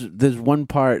 Although there's one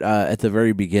part at the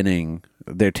very beginning,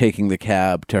 they're taking the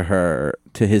cab to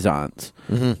his aunt's,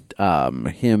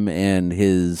 him and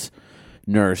his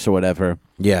nurse or whatever.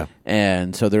 Yeah.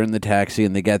 And so they're in the taxi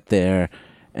and they get there,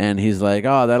 and he's like,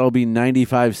 "Oh, that'll be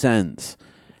 95 cents,"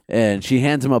 and she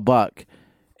hands him $1,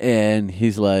 and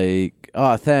he's like,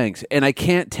 "Oh, thanks." And I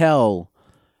can't tell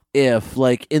if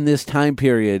like in this time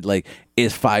period, like,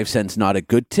 is 5 cents not a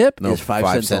good tip? No, is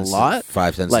 5 cents a lot?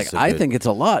 5 cents. Like, I think it's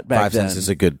a lot back 5 then. cents is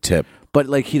a good tip. But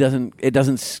like it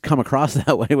doesn't come across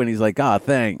that way when he's like, "Ah,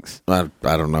 thanks." I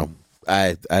don't know.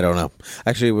 I don't know.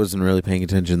 Actually, I wasn't really paying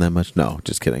attention that much. No,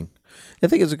 just kidding. I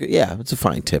think it's it's a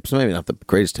fine tip. So maybe not the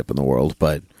greatest tip in the world,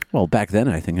 but Well, back then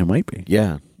I think it might be.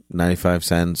 yeah, 95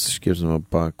 cents. She gives him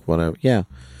 $1, whatever. Yeah.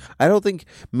 I don't think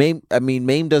Mame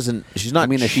doesn't. She's not. I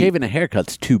mean, a cheap. shave and a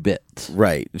haircut's 2 bits.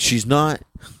 Right. She's not.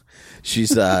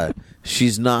 She's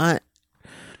not.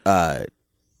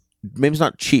 Mame's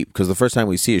not cheap because the first time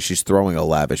we see her, she's throwing a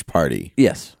lavish party.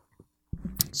 Yes.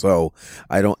 So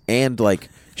I don't, and like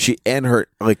she and her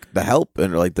like the help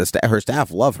and like her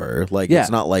staff love her. Like Yeah. it's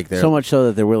not like they're So much so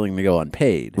that they're willing to go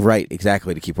unpaid. right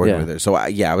exactly to keep working Yeah. with her. So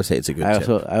I would say it's a good I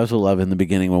tip. also love in the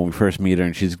beginning when we first meet her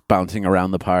and she's bouncing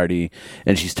around the party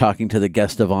and she's talking to the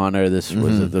guest of honor, this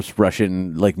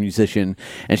Russian like musician,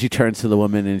 and she turns to the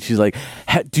woman and she's like,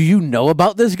 "Do you know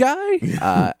about this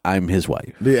guy?" I'm his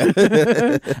wife. Yeah.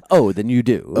 Oh, then you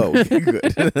do. Oh, okay,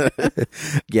 good.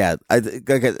 Yeah,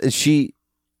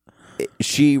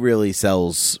 she really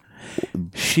sells.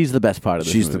 She's the best part of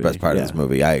this movie. She's the best part of this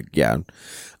movie.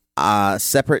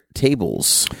 Separate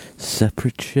tables.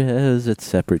 Separate chairs at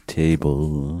separate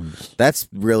tables. That's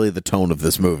really the tone of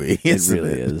this movie. It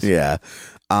really is. Yeah.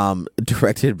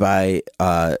 Directed by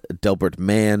Delbert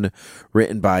Mann,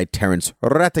 written by Terrence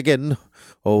Rattigan.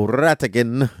 Oh,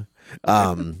 Rattigan.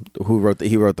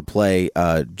 He wrote the play.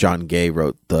 John Gay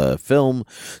wrote the film,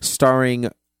 starring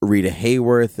Rita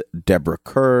Hayworth, Deborah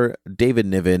Kerr, David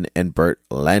Niven, and Burt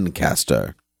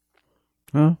Lancaster.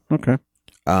 Oh, okay.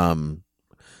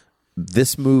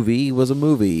 This movie was a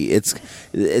movie. It's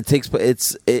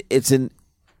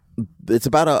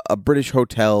about a British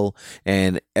hotel,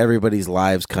 and everybody's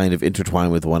lives kind of intertwine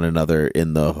with one another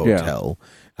in the hotel.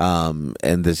 Yeah.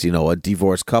 And there's a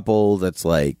divorced couple that's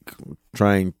like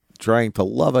trying to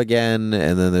love again,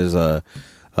 and then there's a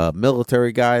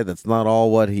military guy that's not all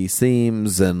what he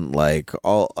seems, and like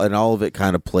all of it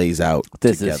kind of plays out.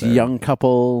 There's together. this young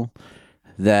couple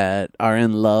that are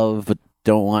in love but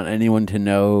don't want anyone to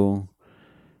know,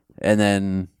 and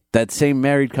then that same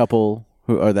married couple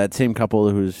that same couple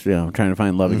who's trying to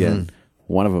find love again.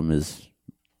 One of them is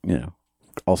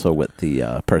also with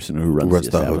the person who runs the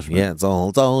establishment. Yeah, it's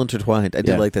all intertwined. I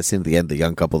did like that scene at the end. The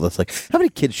young couple that's like, "How many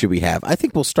kids should we have? I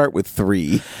think we'll start with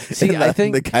 3." See, I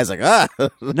think the guy's like,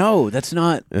 no, that's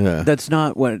not. Yeah. That's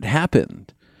not what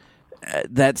happened.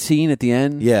 That scene at the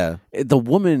end. Yeah, the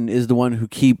woman is the one who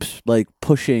keeps like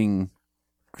pushing.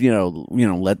 I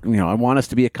want us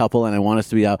to be a couple, and I want us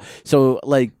to be out. So,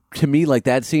 like, to me, like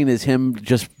that scene is him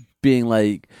just being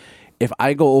like, if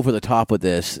I go over the top with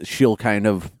this, she'll kind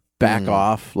of back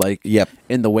off, like,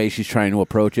 in the way she's trying to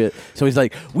approach it. So he's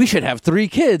like, "We should have 3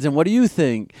 kids, and what do you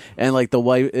think?" And like the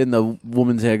wife in the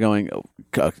woman's head going,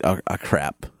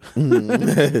 crap.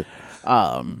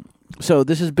 So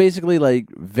this is basically like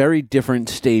very different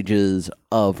stages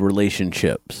of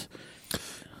relationships.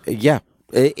 Yeah,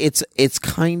 it's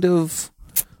kind of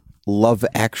Love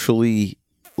Actually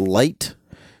light.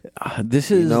 This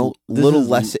is little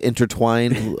less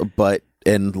intertwined,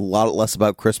 and a lot less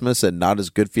about Christmas, and not as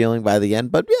good feeling by the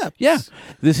end. But yeah.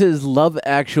 This is Love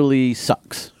Actually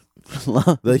sucks.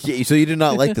 So you do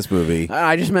not like this movie?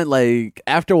 I just meant like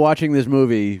after watching this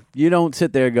movie, you don't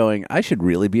sit there going, "I should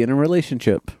really be in a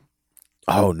relationship."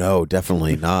 Oh no,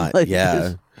 definitely not. Like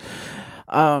yeah.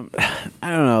 I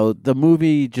don't know. The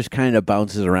movie just kind of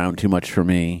bounces around too much for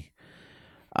me.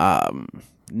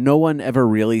 No one ever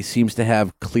really seems to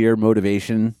have clear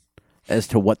motivation as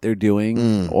to what they're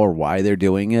doing or why they're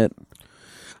doing it.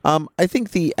 I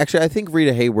think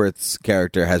Rita Hayworth's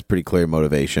character has pretty clear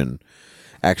motivation,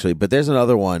 actually. But there's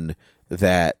another one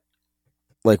that,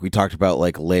 like we talked about,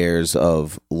 like layers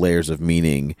of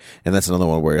meaning, and that's another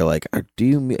one where you're like, do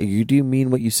you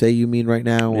mean what you say you mean right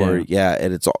now, or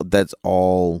and it's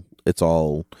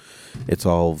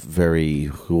all very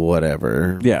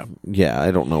whatever. Yeah.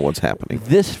 I don't know what's happening.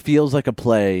 This feels like a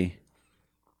play.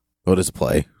 What is a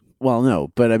play? Well,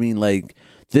 no, but I mean, like,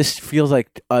 this feels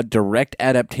like a direct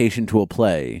adaptation to a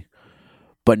play,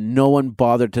 but no one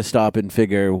bothered to stop and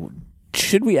figure,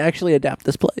 should we actually adapt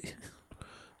this play?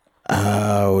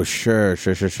 Oh, sure.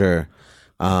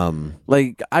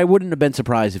 Like, I wouldn't have been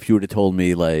surprised if you would have told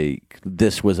me, like,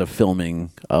 this was a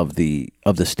filming of the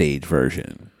stage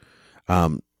version.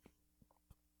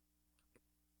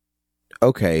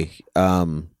 Okay.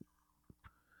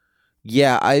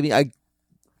 Yeah, I mean,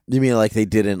 you mean like they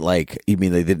didn't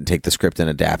take the script and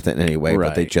adapt it in any way, right.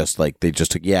 but they just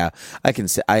took. Yeah, I can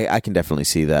definitely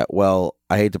see that. Well,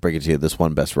 I hate to break it to you, this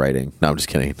won Best Writing. No, I'm just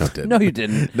kidding. No, it didn't. No, you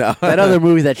didn't. No. That other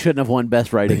movie that shouldn't have won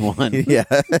Best Writing won. Yeah.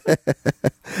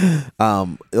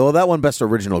 Well, that won Best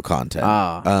Original Content.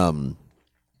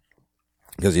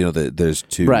 Because there's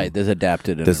two. Right. There's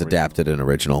adapted and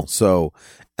original. So,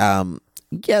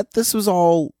 yeah, this was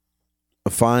all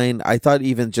fine. I thought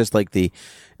even just like I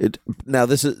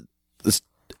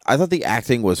thought the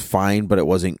acting was fine, but it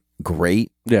wasn't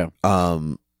great. Yeah. I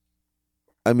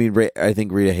mean, I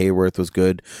think Rita Hayworth was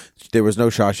good. There was no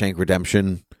Shawshank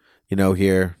Redemption,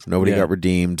 here. Nobody got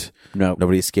redeemed. No.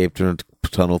 Nobody escaped in a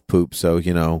tunnel of poop. So,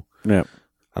 Yeah. I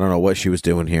don't know what she was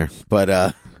doing here.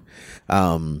 But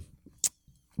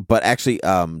actually,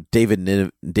 David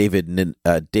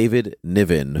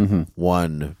Niven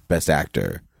won Best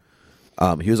Actor.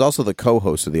 He was also the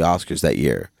co-host of the Oscars that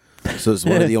year. So it's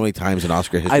one of the only times in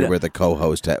Oscar history where the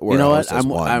co-host you know what?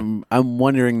 won. I'm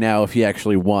wondering now if he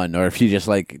actually won, or if he just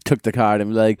like took the card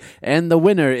and was like, and the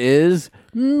winner is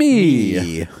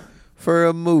me for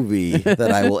a movie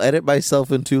that I will edit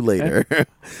myself into later.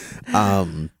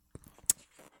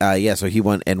 Yeah, so he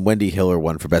won, and Wendy Hiller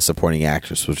won for Best Supporting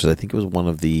Actress, which I think was one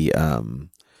of the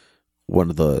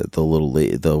little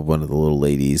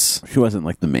ladies. She wasn't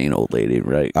like the main old lady,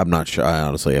 right? I'm not sure. I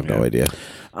honestly have no idea.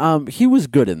 He was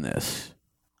good in this.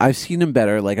 I've seen him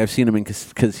better. Like, I've seen him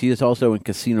because he is also in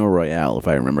Casino Royale, if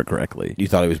I remember correctly. You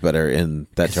thought he was better in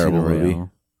that Casino terrible movie?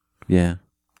 Royale. Yeah.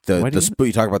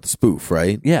 You talk about the spoof,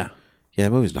 right? Yeah. Yeah,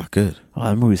 that movie's not good. Oh,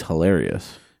 that movie's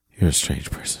hilarious. You're a strange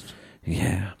person.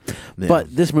 Yeah.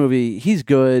 But this movie, he's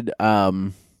good. I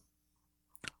don't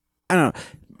know.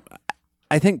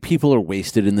 I think people are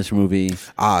wasted in this movie.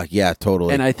 Yeah,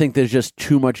 totally. And I think there's just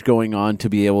too much going on to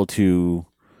be able to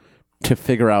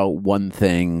figure out one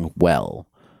thing well.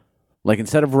 Like,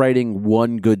 instead of writing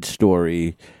one good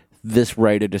story, this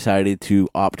writer decided to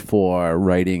opt for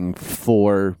writing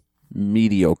four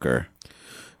mediocre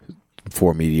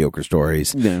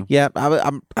stories. Yeah.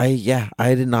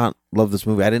 I did not love this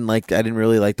movie. I didn't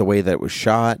really like the way that it was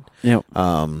shot. Yeah.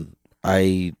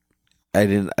 I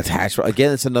didn't attach.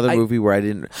 Again, it's another movie where I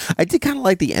did kind of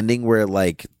like the ending where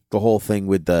like the whole thing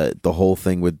with the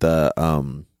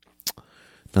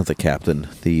not the captain,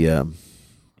 the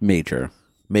major,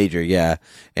 yeah,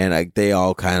 and they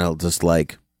all kind of just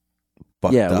like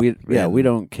bucked up. We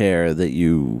don't care that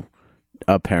you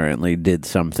apparently did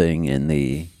something in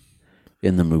the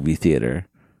movie theater.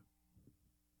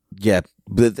 Yeah,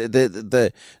 but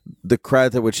the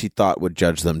crowd at which he thought would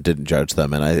judge them didn't judge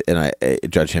them, and I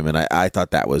judge him, and I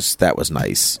thought that was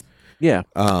nice. Yeah.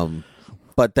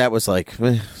 But that was like,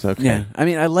 okay. Yeah. I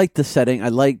mean, I liked the setting. I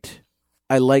liked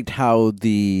how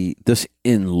this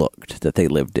inn looked that they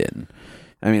lived in.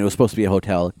 I mean, it was supposed to be a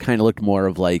hotel. Kind of looked more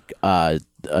of like a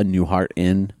Newhart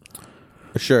Inn.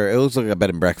 Sure, it looks like a bed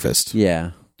and breakfast.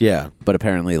 Yeah. Yeah. But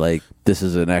apparently, like, this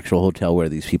is an actual hotel where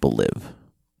these people live.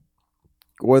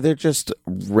 Or they're just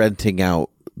renting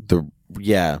out the.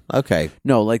 Yeah. Okay.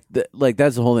 No, like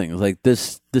that's the whole thing. It's like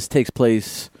this takes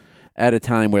place at a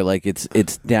time where like it's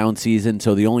down season,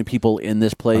 so the only people in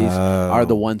this place are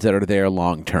the ones that are there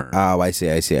long term. Oh, I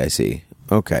see.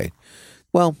 Okay.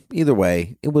 Well, either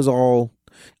way, it was all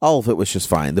of it was just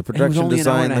fine. The production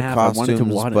design, the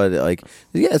costumes, but like,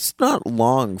 yeah, it's not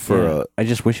long for I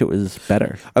just wish it was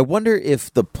better. I wonder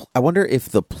if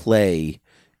the play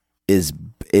is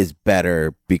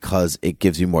better because it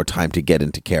gives you more time to get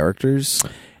into characters.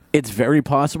 It's very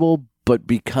possible, But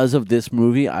because of this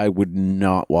movie, I would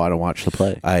not want to watch the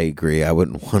play. I agree. I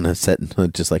wouldn't want to sit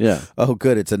and just like, Yeah. oh,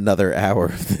 good, it's another hour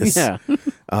of this. Yeah.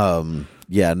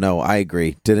 Yeah, no, I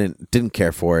agree. Didn't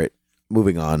care for it.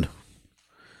 Moving on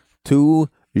to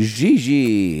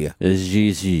Gigi.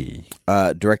 Gigi.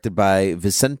 Directed by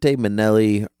Vicente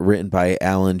Minnelli, written by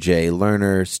Alan J.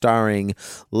 Lerner, starring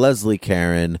Leslie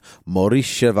Caron, Maurice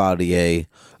Chevalier,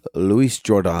 Luis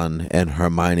Jordan, and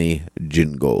Hermione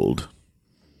Gingold.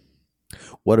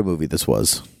 What a movie this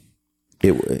was!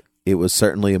 It was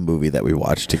certainly a movie that we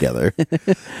watched together,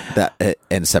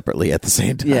 and separately at the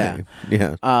same time.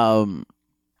 Yeah.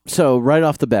 So right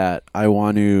off the bat, I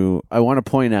want to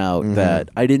point out Mm-hmm. that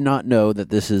I did not know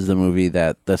that this is the movie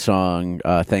that the song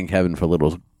 "Thank Heaven for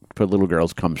Little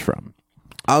Girls" comes from.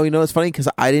 Oh, it's funny because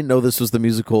I didn't know this was the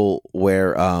musical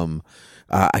where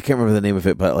I can't remember the name of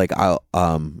it, but like I'll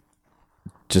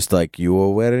just like you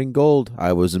were wearing gold,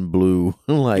 I was in blue.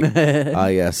 Like,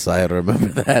 yes, I remember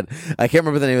that. I can't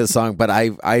remember the name of the song, but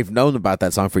I've known about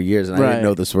that song for years, and I didn't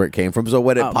know this is where it came from. So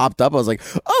when it popped up, I was like,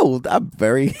 oh, I'm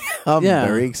very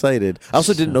excited. I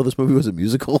also didn't know this movie was a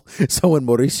musical. So when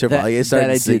Maurice Chevalier started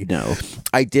that I singing, did know.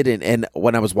 I didn't. And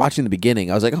when I was watching the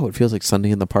beginning, I was like, oh, it feels like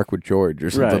Sunday in the Park with George or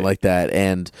something like that.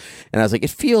 And I was like, it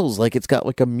feels like it's got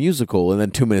like a musical. And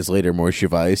then 2 minutes later, Maurice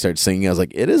Chevalier started singing. I was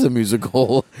like, it is a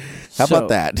musical. How about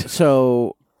that?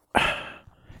 So,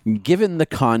 given the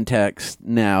context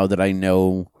now that I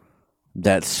know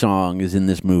that song is in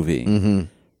this movie,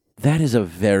 that is a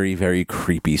very, very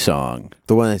creepy song.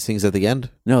 The one that sings at the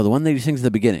end? No, the one that he sings at the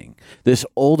beginning. This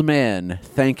old man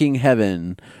thanking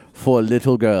heaven for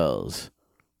little girls.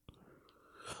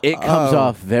 It comes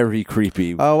off very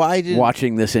creepy. Oh, I didn't.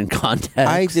 Watching this in context.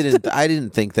 I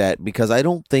didn't think that because I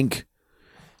don't think.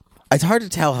 It's hard to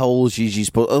tell how old Gigi's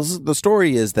supposed. The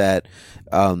story is that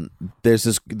there's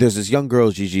this young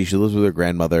girl, Gigi. She lives with her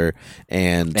grandmother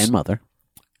and mother,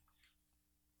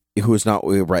 who is not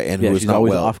right, and who is she's not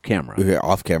always well off camera.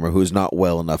 Off camera, who is not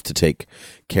well enough to take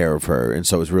care of her, and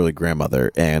so it's really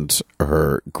grandmother and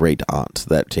her great aunt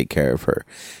that take care of her,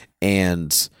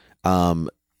 and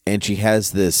she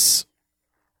has this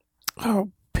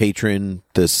patron,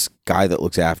 this guy that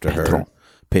looks after her. Patron.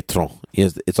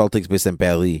 It's all takes place in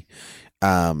Paris.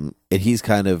 And he's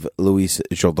kind of Luis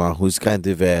Jordan, who's kind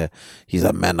of he's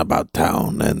a man about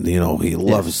town, and he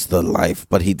loves the life,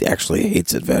 but he actually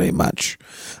hates it very much.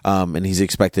 And he's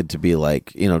expected to be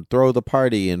like throw the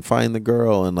party and find the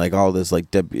girl and like all this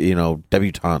like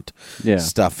debutante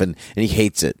stuff, and he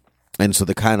hates it. And so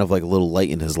the kind of like little light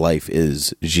in his life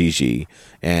is Gigi,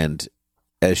 and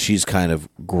as she's kind of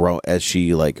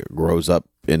grows up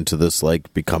into this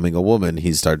like becoming a woman,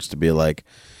 he starts to be like,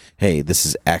 hey, this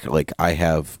is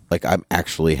I'm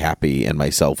actually happy in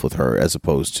myself with her as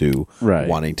opposed to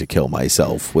wanting to kill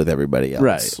myself with everybody else.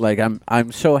 Right. Like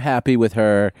I'm so happy with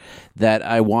her that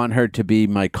I want her to be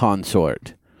my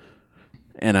consort.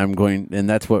 And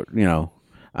that's what,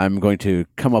 I'm going to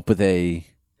come up with a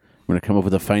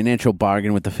financial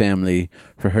bargain with the family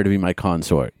for her to be my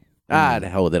consort. The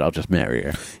hell with it, I'll just marry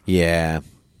her. Yeah.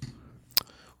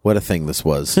 What a thing this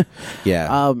was.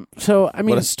 Yeah. So, I mean...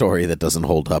 What a story that doesn't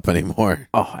hold up anymore.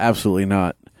 Oh, absolutely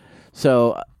not.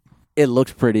 So, it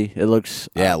looks pretty. It looks...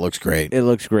 it looks great. It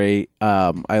looks great.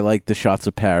 I like the shots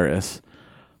of Paris.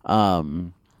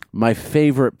 My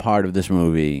favorite part of this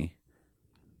movie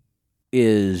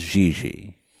is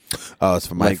Gigi. Oh, it's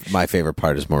my favorite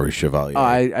part is Maurice Chevalier. Oh,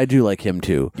 I do like him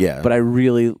too. Yeah. But I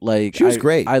really like... She was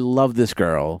great. I love this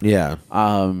girl. Yeah.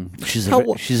 She's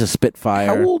a spitfire.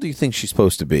 How old do you think she's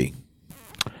supposed to be?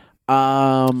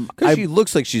 Because she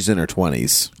looks like she's in her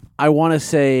 20s. I want to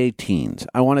say teens.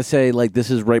 I want to say like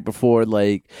this is right before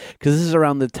like... Because this is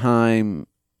around the time...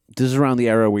 This is around the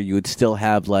era where you would still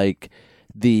have like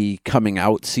the coming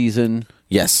out season.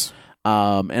 Yes.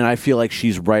 And I feel like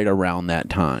she's right around that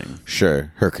time.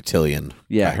 Sure. Her cotillion.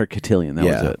 Yeah, her cotillion. That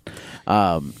was it.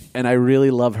 And I really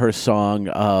love her song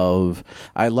in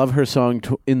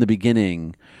the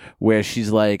beginning where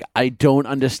she's like, I don't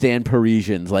understand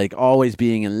Parisians, like always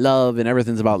being in love and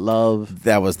everything's about love.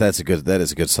 That is a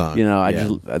good song.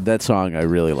 That song I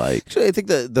really like. Actually, I think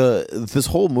this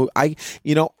whole movie, I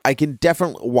can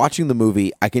definitely, watching the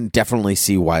movie, I can definitely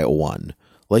see why it won.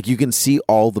 Like, you can see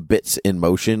all the bits in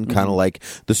motion, kind of like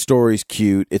the story's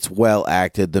cute, it's well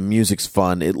acted, the music's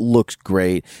fun, it looks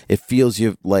great, it feels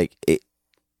you like it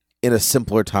in a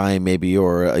simpler time maybe,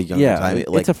 or a younger time.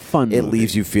 It's a fun movie. It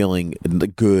leaves you feeling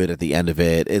good at the end of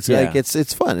it. It's like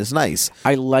it's fun, it's nice.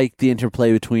 I like the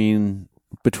interplay between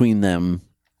them.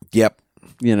 Yep.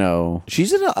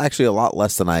 She's in actually a lot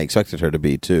less than I expected her to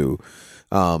be too,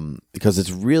 because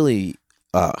it's really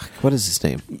what is his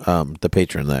name? The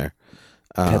patron there.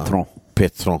 Petron.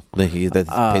 Petron.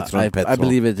 Petron. I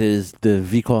believe it is the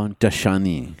Vicomte de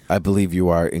Chagny. I believe you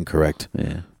are incorrect.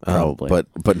 Yeah, probably.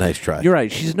 But nice try. You're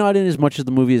right. She's not in as much of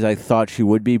the movie as I thought she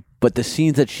would be, but the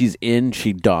scenes that she's in,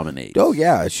 she dominates. Oh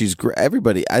yeah, she's great.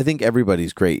 I think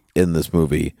everybody's great in this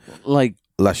movie. Like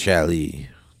La Chalie.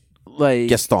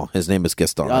 Gaston. His name is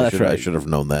Gaston. Oh, that's right. I should have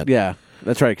known that. Yeah,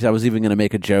 that's right. Because I was even going to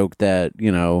make a joke that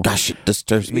Gosh, it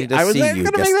disturbs me to I was see you,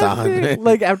 Gaston.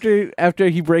 like after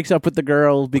he breaks up with the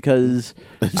girl because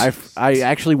I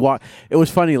actually it was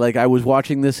funny. Like I was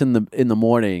watching this in the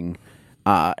morning.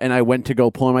 And I went to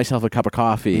go pour myself a cup of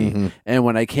coffee, and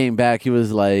when I came back, he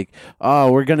was like,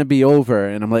 "Oh, we're gonna be over,"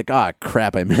 and I'm like, "Ah,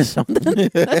 crap, I missed something."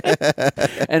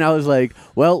 And I was like,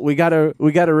 "Well, we gotta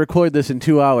record this in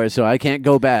 2 hours, so I can't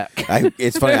go back."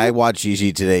 It's funny. I watched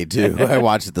Gigi today too. I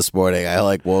watched it this morning.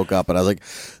 I woke up and I was like,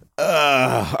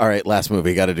 all right, last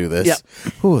movie, got to do this. Yep.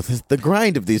 Ooh, the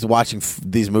grind of watching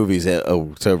these movies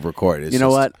to record is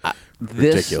what?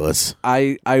 Ridiculous.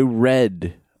 I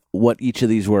read what each of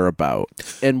these were about,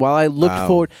 and while I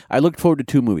looked forward to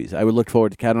 2 movies. I would look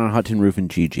forward to Cat on a Hut Tin Roof and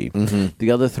Gigi. The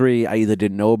other 3 I either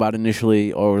didn't know about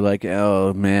initially or were like,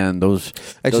 oh man, those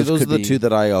are the 2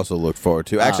 that I also looked forward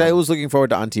to. Actually, I was looking forward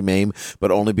to Auntie Mame, but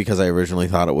only because I originally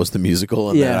thought it was the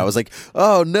musical, and then I was like,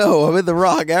 oh no, I'm in the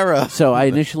wrong era. So I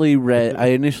initially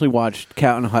watched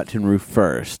Cat on a Hut Tin Roof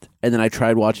first, and then I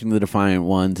tried watching the Defiant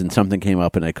Ones, and something came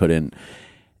up and I couldn't.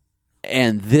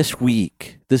 And this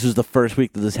was the first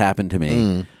week that this happened to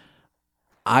me.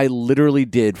 I literally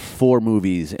did 4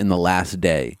 movies in the last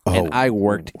day, and I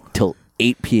worked till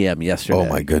 8 p.m. yesterday. Oh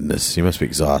my goodness, you must be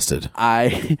exhausted.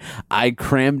 I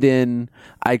crammed in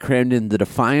the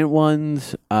Defiant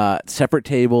Ones, Separate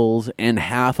Tables, and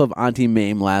half of Auntie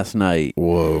Mame last night.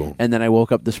 Whoa! And then I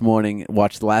woke up this morning,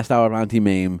 watched the last hour of Auntie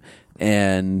Mame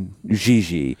and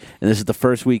Gigi, and this is the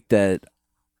first week that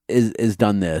is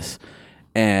done this.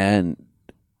 And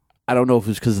I don't know if it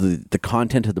was because of the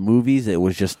content of the movies. It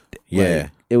was just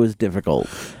it was difficult.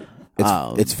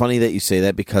 It's funny that you say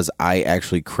that because I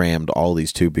actually crammed all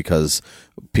these too because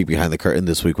Peek Behind the Curtain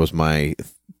this week was my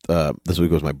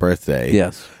birthday.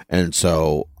 Yes, and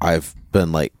so I've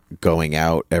been going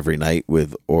out every night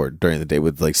or during the day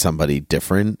with somebody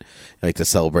different to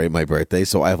celebrate my birthday.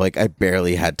 So I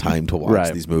barely had time to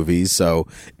watch these movies. So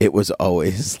it was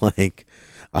always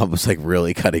almost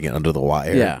really cutting it under the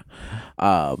wire. Yeah.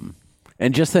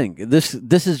 And just think, this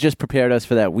has just prepared us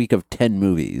for that week of 10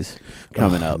 movies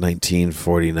coming up.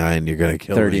 1949, you're going to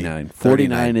kill 39. me.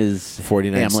 49 is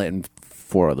 49 Hamlet and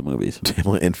 4 other movies.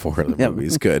 Hamlet and 4 other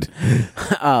movies. Good.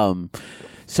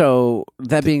 So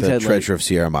that being said, The Treasure of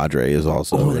Sierra Madre is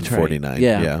also in 49. Right.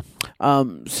 Yeah.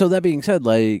 So that being said,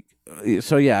 I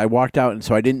walked out, and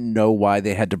so I didn't know why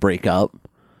they had to break up.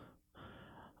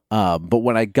 But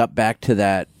when I got back to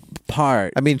that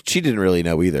part, I mean, she didn't really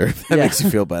know either. That makes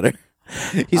you feel better.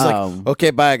 He's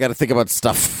okay, bye. I got to think about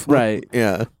stuff. Right.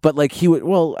 Yeah. But he would.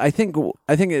 Well, I think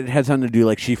it had something to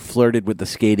do. She flirted with the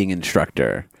skating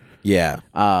instructor. Yeah.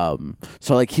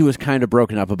 So he was kind of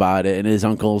broken up about it, and his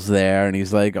uncle's there, and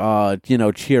he's like, "Oh,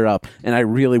 cheer up." And I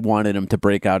really wanted him to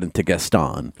break out into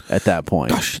Gaston at that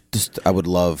point. Gosh, I would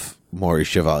love Maurice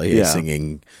Chevalier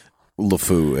singing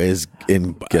LeFou is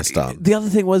in Gaston. The other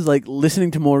thing was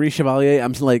listening to Maurice Chevalier.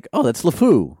 I'm like, oh, that's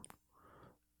LeFou.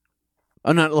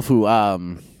 Oh, not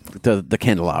LeFou. The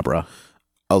candelabra.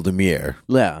 Lumiere.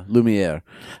 Yeah, Lumiere.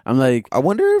 I'm like, I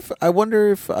wonder if. I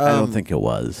don't think it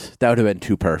was. That would have been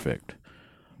too perfect.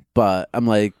 But I'm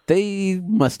like, they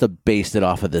must have based it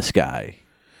off of this guy.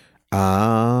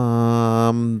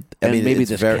 Maybe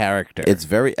this character. It's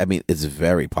very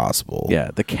possible. Yeah,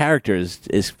 the character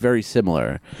is very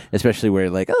similar, especially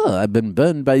where I've been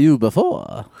burned by you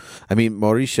before. I mean,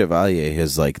 Maurice Chevalier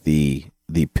is the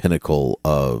pinnacle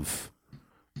of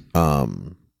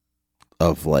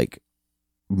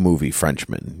movie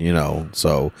Frenchman,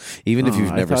 So even if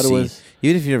you've never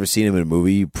seen him in a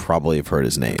movie, you probably have heard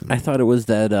his name. I thought it was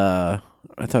that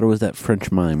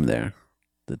French mime there.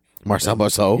 Marcel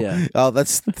Marceau. Yeah. Oh, there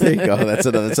you go.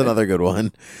 That's another good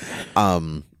one.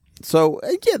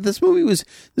 This movie's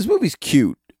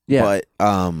cute. Yeah. But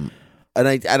and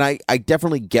I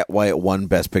definitely get why it won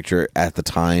Best Picture at the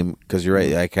time because you're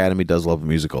right. The Academy does love a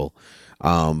musical.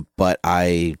 But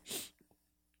I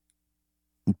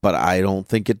don't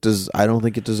think it does. I don't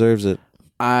think it deserves it.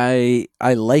 I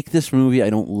like this movie.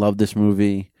 I don't love this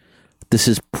movie. This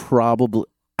is probably.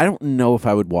 I don't know if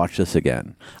I would watch this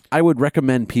again. I would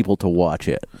recommend people to watch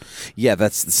it. Yeah,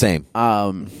 that's the same.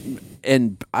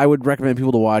 And I would recommend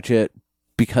people to watch it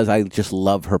because I just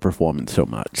love her performance so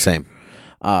much. Same.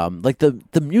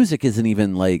 The music isn't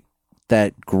even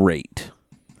that great.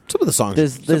 Some of the songs,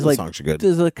 songs are good.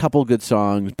 There's a couple good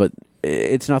songs, but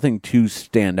it's nothing to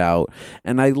stand out.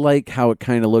 And I like how it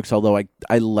kind of looks. Although I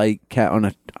like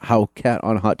how Cat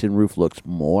on a Hot Tin Roof looks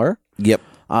more. Yep.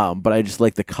 But I just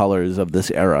like the colors of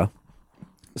this era.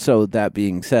 So that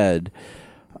being said,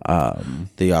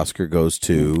 the Oscar goes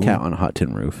to Cat on a Hot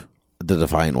Tin Roof. The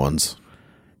Defiant Ones.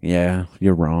 Yeah,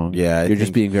 you're wrong. Yeah, you're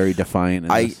just being very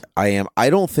defiant. I am. I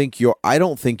don't think you're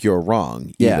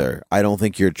wrong either. I don't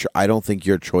think your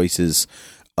choice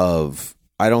of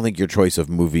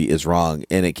movie is wrong,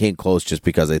 and it came close just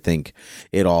because I think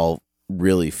it all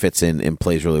really fits in and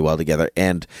plays really well together,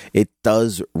 and it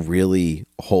does really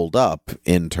hold up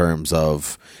in terms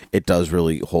of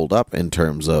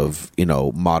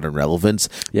modern relevance.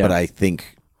 Yeah. But I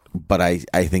think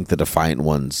the Defiant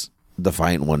One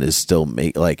is still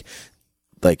like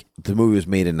the movie was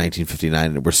made in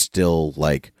 1959, and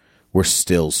we're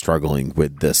still struggling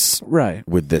with this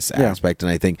aspect,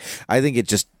 and I think it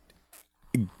just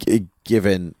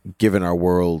given our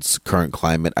world's current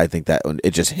climate, I think that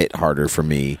it just hit harder for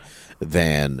me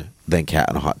than Cat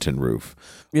on a Hot Tin Roof.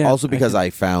 Yeah, also because I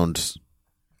certainly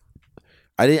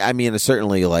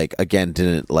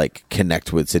didn't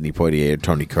connect with Sidney Poitier and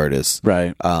Tony Curtis,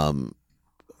 right? I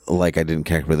didn't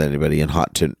connect with anybody in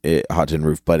Hot Tin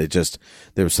Roof, but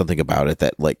there was something about it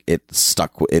that it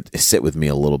sit with me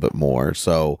a little bit more.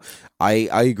 So I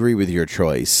agree with your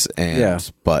choice,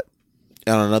 but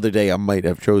on another day I might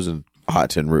have chosen Hot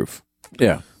Tin Roof.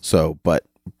 Yeah. So, but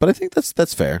I think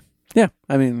that's fair. Yeah.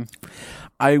 I mean,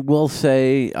 I will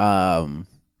say, I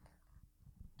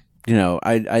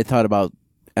thought about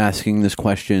asking this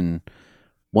question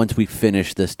once we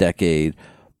finish this decade.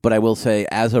 But I will say,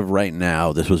 as of right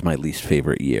now, this was my least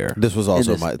favorite year. This was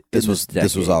also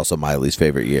also my least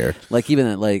favorite year.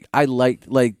 I liked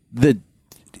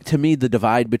to me the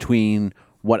divide between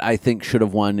what I think should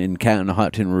have won in Cat on a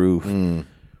Hot Tin Roof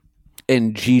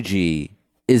and Gigi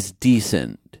is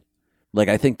decent.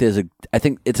 I think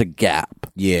it's a gap.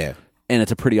 Yeah. And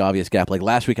it's a pretty obvious gap.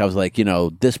 Last week I was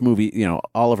this movie,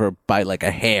 Oliver by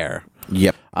a hair.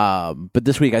 Yep. But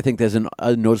this week I think there's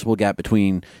a noticeable gap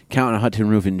between Cat on a Hot Tin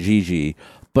Roof and Gigi.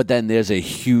 But then there's a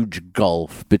huge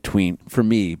gulf between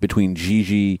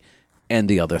Gigi and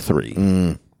the other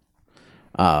three.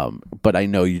 But I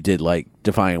know you did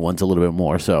Defiant Ones a little bit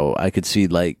more, so I could see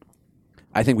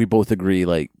I think we both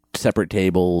agree separate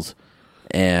tables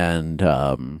and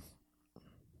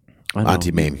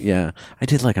Auntie Mame. Yeah, I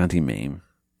did like Auntie Mame.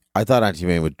 I thought Auntie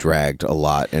Mame was dragged a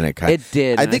lot, and it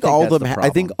did. I think all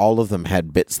of them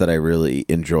had bits that I really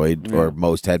enjoyed, or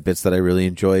most had bits that I really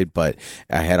enjoyed. But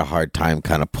I had a hard time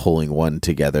kind of pulling one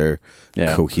together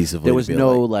cohesively.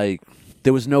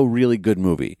 There was no really good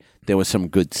movie. There was some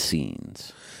good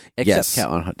scenes, except Cat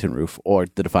on a Hot Tin Roof or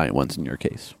The Defiant Ones in your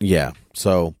case. Yeah,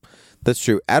 so that's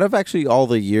true. Out of actually all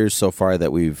the years so far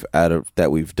that we've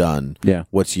done,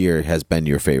 which year has been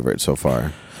your favorite so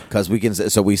far? Because we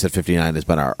said 59 has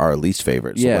been our least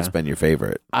favorite. So what's been your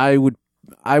favorite? I would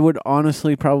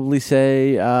honestly probably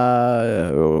say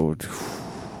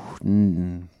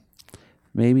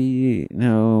maybe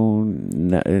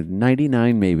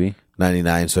 99 maybe.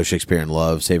 99, so Shakespeare in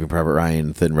Love, Saving Private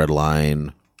Ryan, Thin Red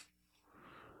Line.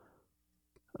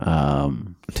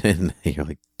 And you're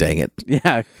like, dang it.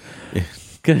 Yeah.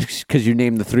 Because you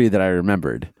named the three that I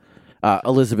remembered.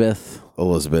 Elizabeth,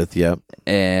 yep.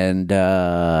 And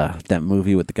that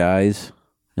movie with the guys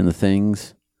and the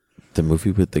things. The movie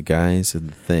with the guys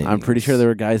and the things. I'm pretty sure there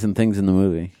were guys and things in the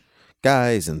movie.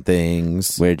 Guys and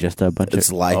things. We're just a bunch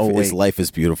of... Life is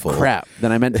Beautiful. Crap.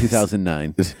 Then I meant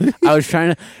 2009. I was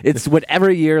trying to... It's whatever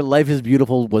year Life is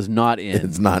Beautiful was not in.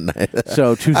 It's not nice.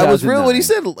 So 2009. I was real when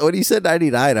he said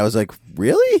 99. I was like,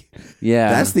 really?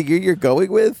 Yeah. That's the year you're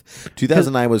going with?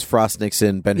 2009 was Frost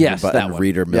Nixon, Benjamin Button,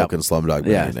 Reader, Milk, and Slumdog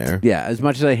Millionaire. Yeah. As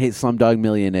much as I hate Slumdog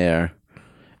Millionaire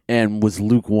and was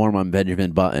lukewarm on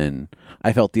Benjamin Button,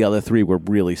 I felt the other three were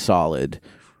really solid.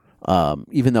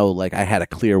 Even though I had a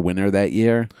clear winner that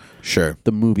year, sure,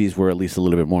 the movies were at least a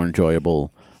little bit more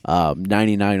enjoyable.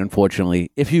 99,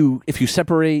 unfortunately, if you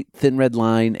separate Thin Red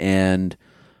Line and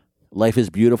Life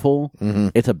is Beautiful,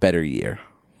 it's a better year.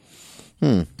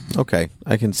 Okay,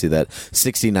 I can see that.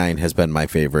 69 has been my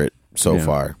favorite so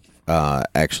far.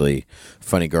 Actually,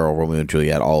 Funny Girl, Romeo and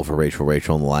Juliet, Oliver,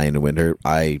 Rachel, and The Lion in Winter.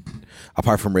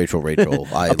 Apart from Rachel,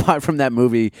 apart from that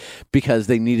movie, because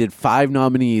they needed 5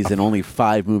 nominees and only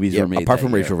 5 movies were made. Apart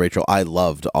from Rachel, I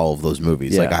loved all of those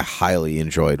movies. I highly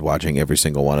enjoyed watching every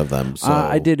single one of them. So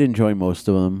I did enjoy most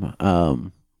of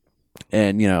them.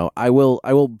 And I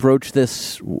will broach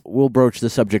this. We'll broach the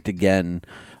subject again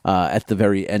at the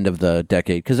very end of the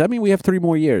decade, because we have 3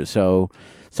 more years. So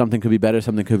Something could be better,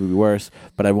 something could be worse.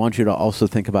 But I want you to also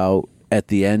think about, at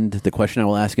the end, the question I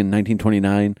will ask in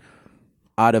 1929,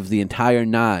 out of the entire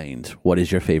 9s, what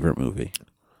is your favorite movie?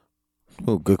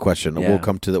 Oh, good question. Yeah. We'll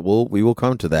come to that. We will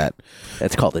come to that.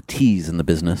 That's called a tease in the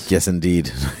business. Yes,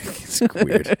 indeed. It's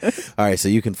weird. All right, so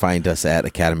you can find us at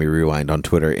Academy Rewind on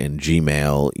Twitter and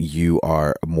Gmail. You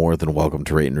are more than welcome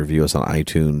to rate and review us on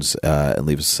iTunes and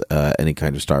leave us any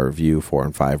kind of star review. 4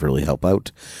 and 5 really help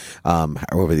out.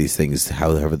 However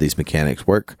these mechanics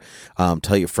work.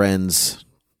 Tell your friends.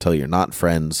 Tell your not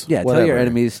friends. Yeah, whatever. tell your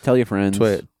enemies, tell your friends.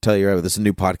 Tell your this is a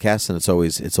new podcast, and it's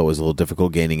always a little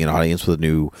difficult gaining an audience with a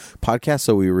new podcast.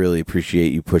 So we really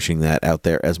appreciate you pushing that out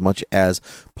there as much as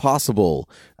possible.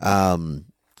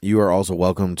 You are also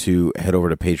welcome to head over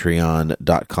to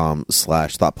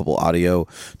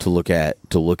patreon.com/thoughtbubbleaudio to look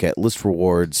at list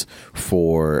rewards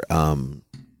for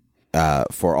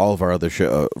all of our other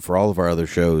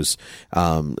shows,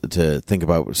 to think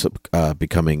about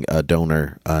becoming a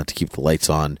donor to keep the lights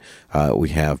on. We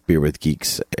have Beer with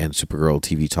Geeks and Supergirl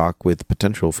TV Talk with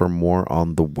potential for more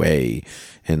on the way.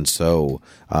 And so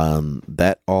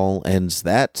that all ends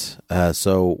that.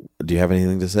 So do you have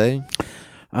anything to say?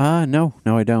 No,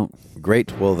 I don't.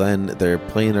 Great. Well, then they're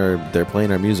playing our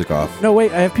music off. No,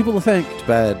 wait, I have people to thank. Too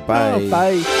bad. Bye. Oh,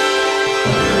 bye.